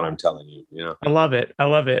that's the one I'm telling you, I love it.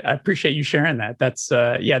 I appreciate you sharing that. That's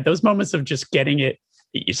those moments of just getting it.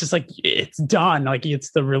 It's just like, it's done. Like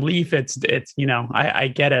it's the relief. It's, I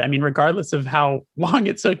get it. I mean, regardless of how long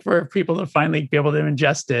it took for people to finally be able to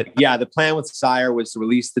ingest it. Yeah. The plan with Sire was to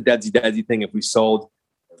release the Deadsy thing. If we sold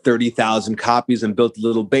 30,000 copies and built a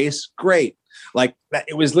little base, great. Like that,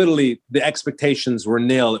 it was literally, the expectations were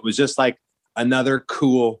nil. It was just like another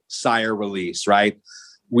cool Sire release, right?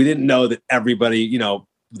 We didn't know that everybody,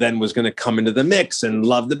 then was going to come into the mix and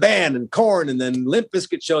love the band and Korn, and then Limp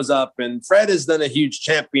Bizkit shows up and Fred is then a huge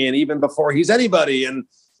champion even before he's anybody. And,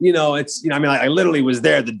 I literally was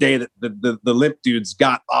there the day that the Limp dudes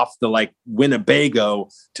got off the Winnebago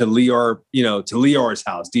to Leor's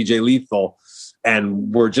house, DJ Lethal.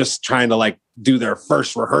 And we're just trying to do their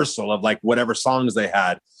first rehearsal of whatever songs they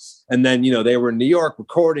had. And then, they were in New York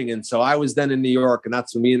recording. And so I was then in New York and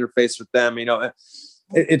that's when we interfaced with them.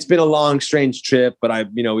 It's been a long, strange trip, but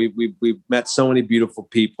we've met so many beautiful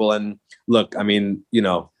people. And look,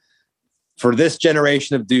 for this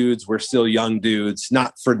generation of dudes, we're still young dudes,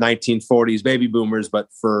 not for 1940s baby boomers, but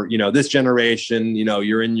for, this generation,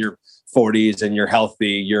 you're in your 40s and you're healthy.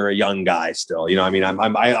 You're a young guy still,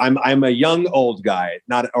 I'm a young, old guy,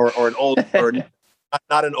 not an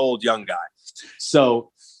old young guy.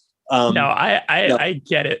 So, I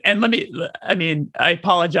get it. And I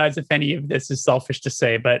apologize if any of this is selfish to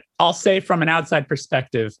say, but I'll say from an outside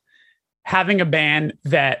perspective, having a band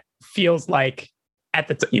that feels like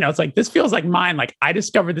it's like, this feels like mine. Like I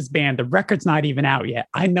discovered this band, the record's not even out yet.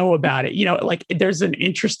 I know about it, there's an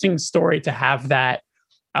interesting story to have that.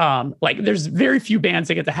 There's very few bands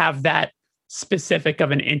that get to have that specific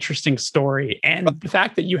of an interesting story. And the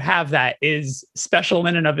fact that you have that is special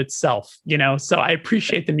in and of itself, so I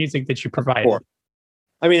appreciate the music that you provide.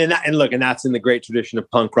 And that's in the great tradition of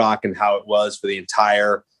punk rock and how it was for the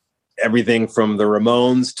entire, everything from the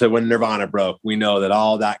Ramones to when Nirvana broke. We know that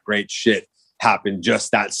all that great shit happened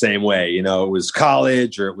just that same way. It was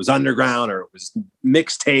college or it was underground or it was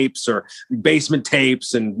mixtapes or basement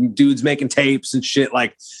tapes and dudes making tapes and shit.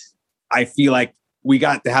 I feel like we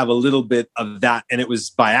got to have a little bit of that, and it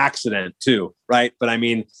was by accident too, right? But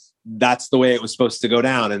that's the way it was supposed to go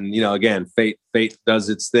down. And, again, fate does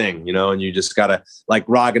its thing, and you just gotta, like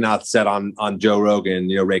Raghunath said on Joe Rogan,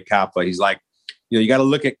 Ray Kappa, he's like, you got to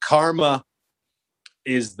look at karma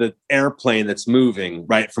is the airplane that's moving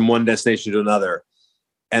right from one destination to another.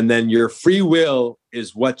 And then your free will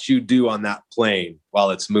is what you do on that plane while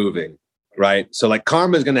it's moving. Right. So like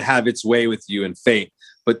karma is going to have its way with you and fate,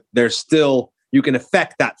 but there's still, you can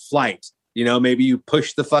affect that flight. Maybe you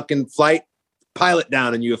push the fucking flight pilot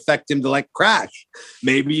down and you affect him to like crash.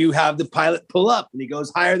 Maybe you have the pilot pull up and he goes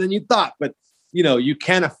higher than you thought. But, you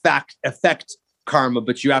can affect karma,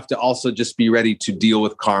 but you have to also just be ready to deal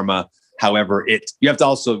with karma. However, you have to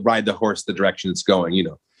also ride the horse the direction it's going,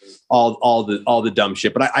 all the dumb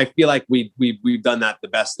shit. But I feel like we've done that the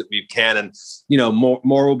best that we can. And,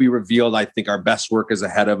 more will be revealed. I think our best work is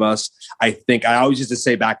ahead of us. I think I always used to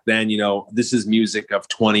say back then, this is music of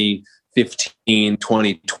 2015,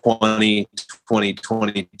 2020,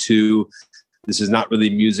 2022. This is not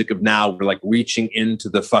really music of now. We're like reaching into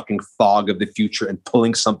the fucking fog of the future and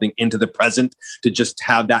pulling something into the present to just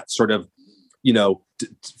have that sort of,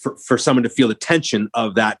 for someone to feel the tension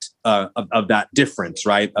of that difference,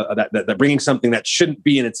 right? That bringing something that shouldn't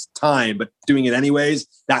be in its time, but doing it anyways.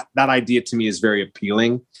 That idea to me is very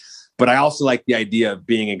appealing. But I also like the idea of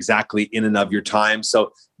being exactly in and of your time.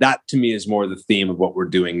 So that to me is more the theme of what we're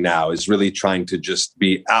doing now, is really trying to just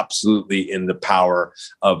be absolutely in the power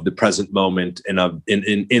of the present moment and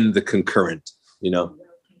in the concurrent,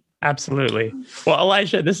 Absolutely. Well,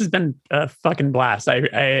 Elijah, this has been a fucking blast. I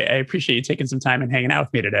appreciate you taking some time and hanging out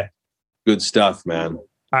with me today. Good stuff, man. All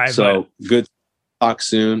right, so good talk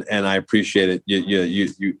soon, and I appreciate it.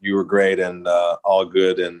 You were great and all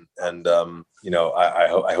good, and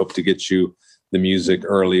I hope to get you the music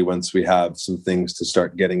early once we have some things to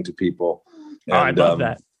start getting to people. And, I'd love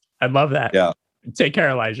that. I'd love that. Yeah. Take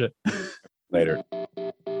care, Elijah. Later.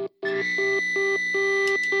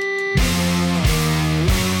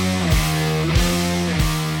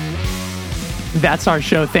 That's our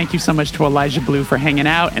show. Thank you so much to Elijah Blue for hanging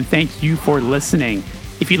out, and thank you for listening.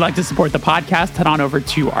 If you'd like to support the podcast, head on over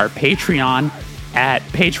to our Patreon at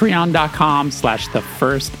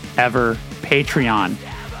patreon.com/thefirsteverpatreon.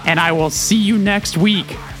 And I will see you next week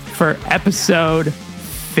for episode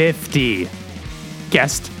 50.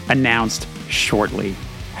 Guest announced shortly.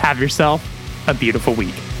 Have yourself a beautiful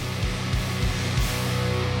week.